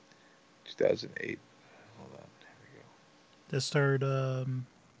 2008. Hold on. There we go. That starred,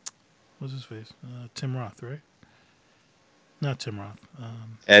 what's his face? Tim Roth, right? Not Tim Roth.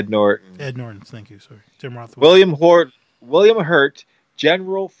 Ed Norton. Ed Norton, thank you. Sorry. Tim Roth. William Hurt,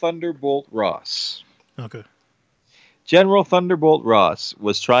 General Thunderbolt Ross. Okay. General Thunderbolt Ross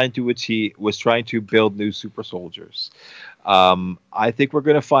was trying to build new super soldiers. I think we're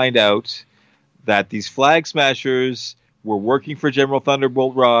going to find out that these Flag Smashers were working for General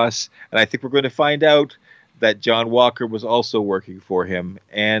Thunderbolt Ross, and I think we're going to find out that John Walker was also working for him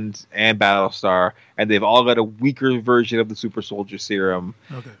and Battlestar, and they've all got a weaker version of the super soldier serum.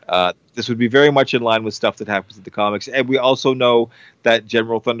 Okay. This would be very much in line with stuff that happens in the comics, and we also know that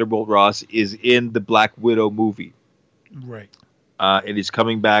General Thunderbolt Ross is in the Black Widow movie. Right. And he's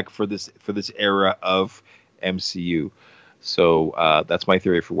coming back for this era of MCU. So that's my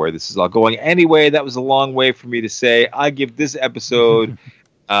theory for where this is all going. Anyway, that was a long way for me to say I give this episode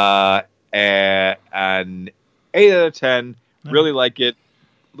an 8 out of 10. Really like it.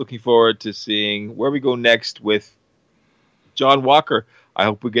 Looking forward to seeing where we go next with John Walker. I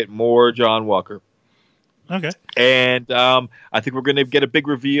hope we get more John Walker. Okay. And I think we're going to get a big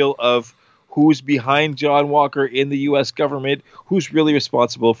reveal of who's behind John Walker in the U.S. government, who's really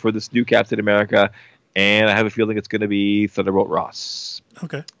responsible for this new Captain America, and I have a feeling it's going to be Thunderbolt Ross.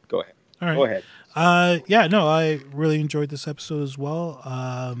 Okay. Go ahead. All right. Go ahead. I really enjoyed this episode as well.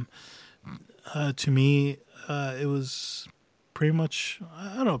 To me, it was pretty much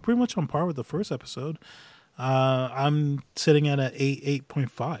on par with the first episode. I'm sitting at an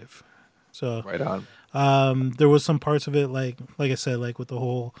 8.5. So right on. There was some parts of it, like I said, like with the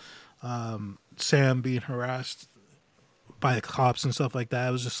whole Sam being harassed by the cops and stuff like that.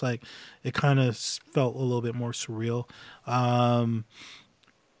 It was just like, it kind of felt a little bit more surreal. I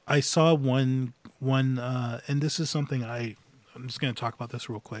saw one, and this is something I'm just going to talk about this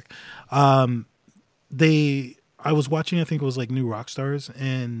real quick. I was watching, I think it was like New Rockstars,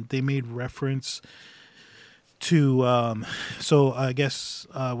 and they made reference to, so I guess,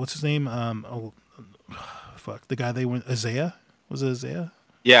 what's his name? The guy they went, Isaiah? Was it Isaiah?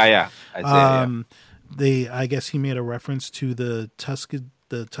 Yeah. Isaiah, I guess he made a reference to the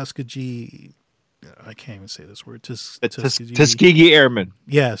Tuskegee. I can't even say this word. Tuskegee Airmen.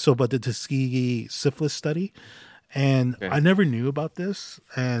 Yeah. So, but the Tuskegee syphilis study, and I never knew about this,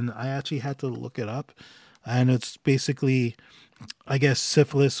 and I actually had to look it up, and it's basically, I guess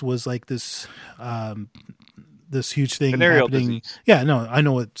syphilis was like this, this huge thing venereal happening. Disease. Yeah, no, I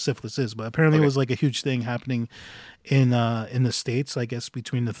know what syphilis is, but apparently it was like a huge thing happening in the States, I guess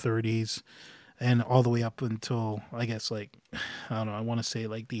between the 30s and all the way up until, I guess, like, I don't know, I want to say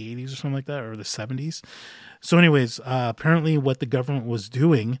like the 80s or something like that, or the 70s. So anyways, apparently what the government was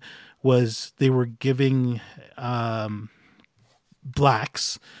doing was they were giving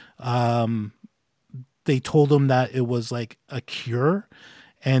blacks, they told them that it was like a cure,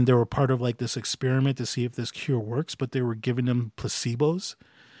 and they were part of like this experiment to see if this cure works, but they were giving them placebos.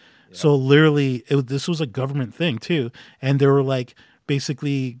 Yeah. So literally, this was a government thing too, and they were like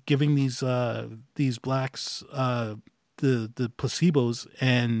basically giving these blacks the placebos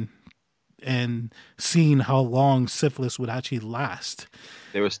and seeing how long syphilis would actually last.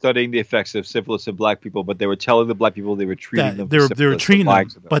 They were studying the effects of syphilis in black people, but they were telling the black people they were treating them. They were treating them,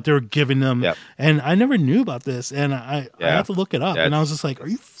 but they were giving them. Yep. And I never knew about this, and I had to look it up, and I was just like, "Are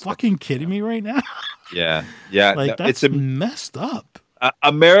you fucking kidding me right now?" Yeah. Like that's messed up.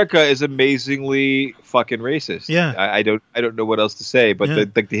 America is amazingly fucking racist. Yeah, I don't know what else to say, but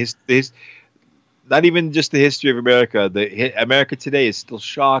the not even just the history of America. America today is still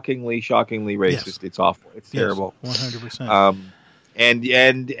shockingly racist. Yes. It's awful. It's terrible. 100%.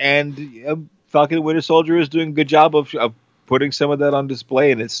 And Falcon and Winter Soldier is doing a good job of putting some of that on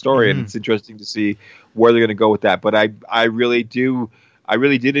display in its story, and it's interesting to see where they're going to go with that. But I really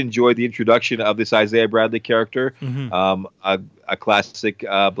did enjoy the introduction of this Isaiah Bradley character, a classic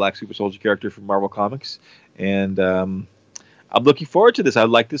black super soldier character from Marvel Comics, and I'm looking forward to this. I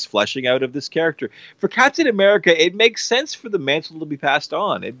like this fleshing out of this character. For Captain America, it makes sense for the mantle to be passed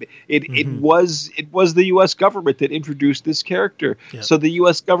on. It was the U.S. government that introduced this character, so the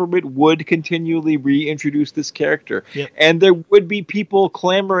U.S. government would continually reintroduce this character, and there would be people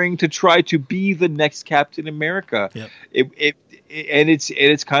clamoring to try to be the next Captain America. And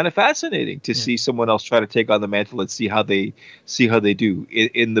it's kind of fascinating to see someone else try to take on the mantle and see how they do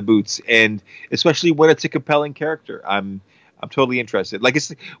in the boots, and especially when it's a compelling character. I'm totally interested. Like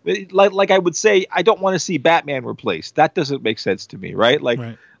it's like I would say, I don't want to see Batman replaced. That doesn't make sense to me, right? Like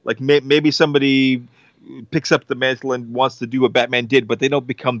maybe somebody picks up the mantle and wants to do what Batman did, but they don't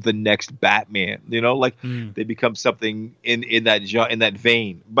become the next Batman. You know, like they become something in that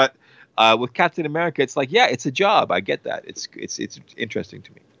vein. But With Captain America, it's like, yeah, it's a job. I get that. It's interesting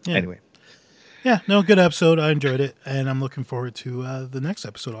to me. Yeah. Anyway. Yeah, no, good episode. I enjoyed it, and I'm looking forward to the next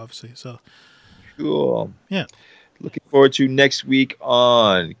episode, obviously. So, Cool. yeah. Looking forward to next week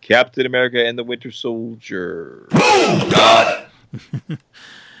on Captain America and the Winter Soldier. Boom! God.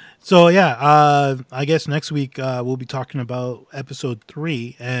 So, yeah, I guess next week we'll be talking about episode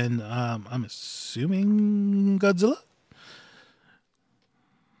 3, and I'm assuming Godzilla?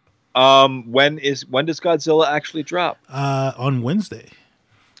 When does Godzilla actually drop? On Wednesday.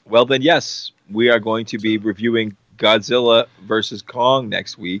 Well, then, yes, we are going to be reviewing Godzilla versus Kong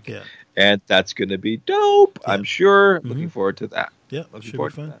next week. Yeah. And that's going to be dope, Yeah. I'm sure. Looking forward to that. Yeah, Looking should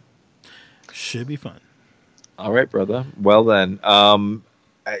forward be fun. to that. Should be fun. All right, brother. Well, then, I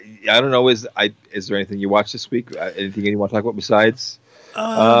don't know. Is there anything you watched this week? Anything you want to talk about besides?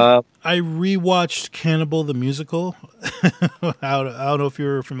 I rewatched Cannibal the Musical. I don't know if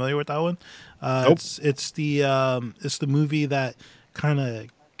you're familiar with that one. Nope. It's the movie that kind of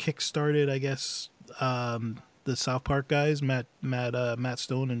kickstarted, I guess, the South Park guys, Matt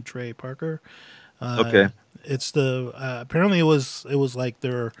Stone and Trey Parker. Okay. It's the apparently it was like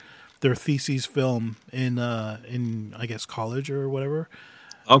their thesis film in I guess college or whatever.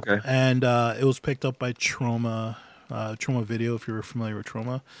 Okay. And it was picked up by Troma Video, if you're familiar with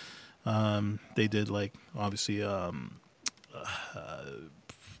Troma. They did, like, obviously, why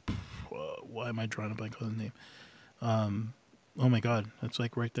am I drawing a blank on the name? Oh my god, it's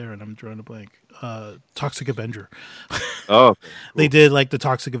like right there and I'm drawing a blank. Toxic Avenger. Oh, cool. They did like the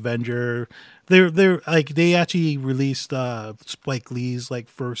Toxic Avenger. They're like, they actually released Spike Lee's like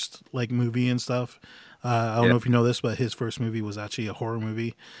first like movie and stuff. I don't know if you know this, but his first movie was actually a horror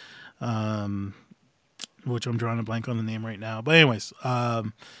movie, which I'm drawing a blank on the name right now. But anyways,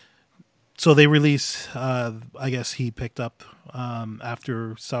 so they release, I guess he picked up,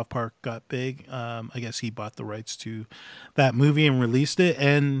 after South Park got big, I guess he bought the rights to that movie and released it.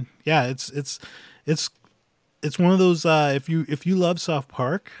 And yeah, it's one of those, if you love South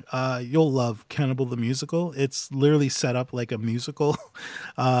Park, you'll love Cannibal the Musical. It's literally set up like a musical.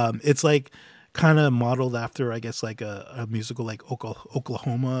 It's like kind of modeled after, I guess, like a musical like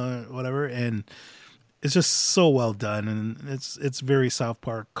Oklahoma or whatever. And it's just so well done, and it's very South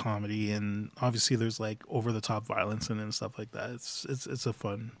Park comedy, and obviously there's like over the top violence in it and stuff like that. It's a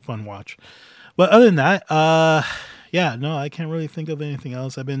fun watch. But other than that, yeah, no, I can't really think of anything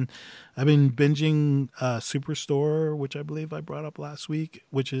else. I've been binging Superstore, which I believe I brought up last week,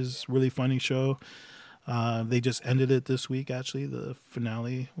 which is a really funny show. They just ended it this week. Actually, the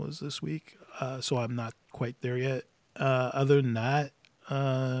finale was this week, so I'm not quite there yet. Other than that,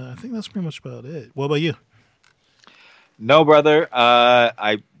 I think that's pretty much about it. What about you? No, brother.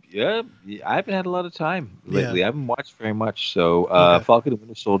 I haven't had a lot of time lately. Yeah. I haven't watched very much. So Okay. Falcon and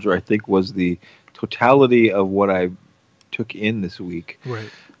Winter Soldier, I think, was the totality of what I took in this week. Right.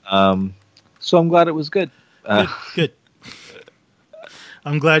 So I'm glad it was good. Good.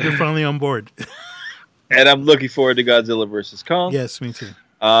 I'm glad you're finally on board. And I'm looking forward to Godzilla versus Kong. Yes, me too.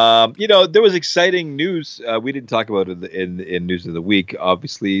 There was exciting news. We didn't talk about it in News of the Week,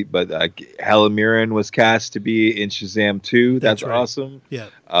 obviously, but Helen Mirren was cast to be in Shazam 2. That's right. awesome. Yeah.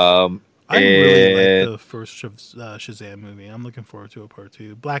 I I really like the first Shazam movie. I'm looking forward to a part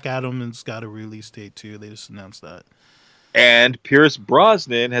 2. Black Adam has got a release date too. They just announced that. And Pierce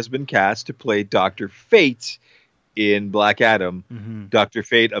Brosnan has been cast to play Dr. Fate in Black Adam. Mm-hmm. Dr.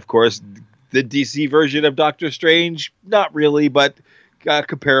 Fate, of course, the DC version of Doctor Strange, not really, but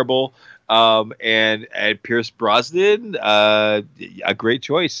comparable. And Pierce Brosnan, a great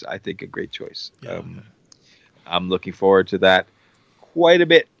choice. I think a great choice. Yeah, okay. I'm looking forward to that quite a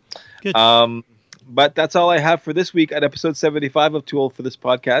bit. Good. But that's all I have for this week at episode 75 of Too Old for This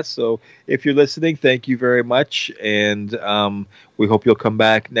Podcast. So if you're listening, thank you very much. And we hope you'll come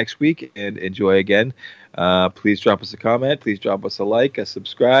back next week and enjoy again. Please drop us a comment. Please drop us a like, a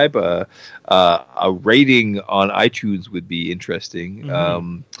subscribe. A rating on iTunes would be interesting.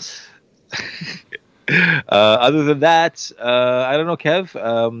 Mm-hmm. Other than that, I don't know, Kev.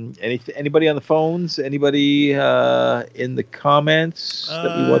 Anybody on the phones? Anybody in the comments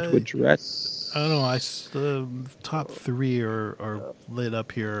that we want to address? I don't know. The top 3 are lit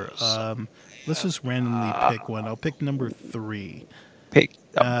up here. Let's just randomly pick one. I'll pick number 3. Pick.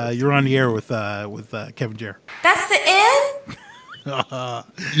 You're on the air with Kevin Jer. That's the end?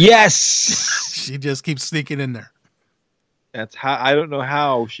 Yes. She just keeps sneaking in there. That's how. I don't know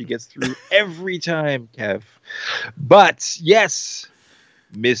how she gets through every time, Kev. But yes,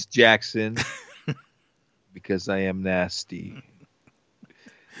 Miss Jackson, because I am nasty.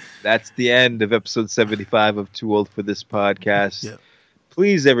 That's the end of episode 75 of Too Old for This Podcast. Yep.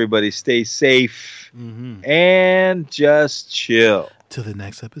 Please, everybody, stay safe Mm-hmm. and just chill. Till the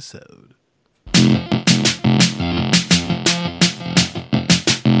next episode.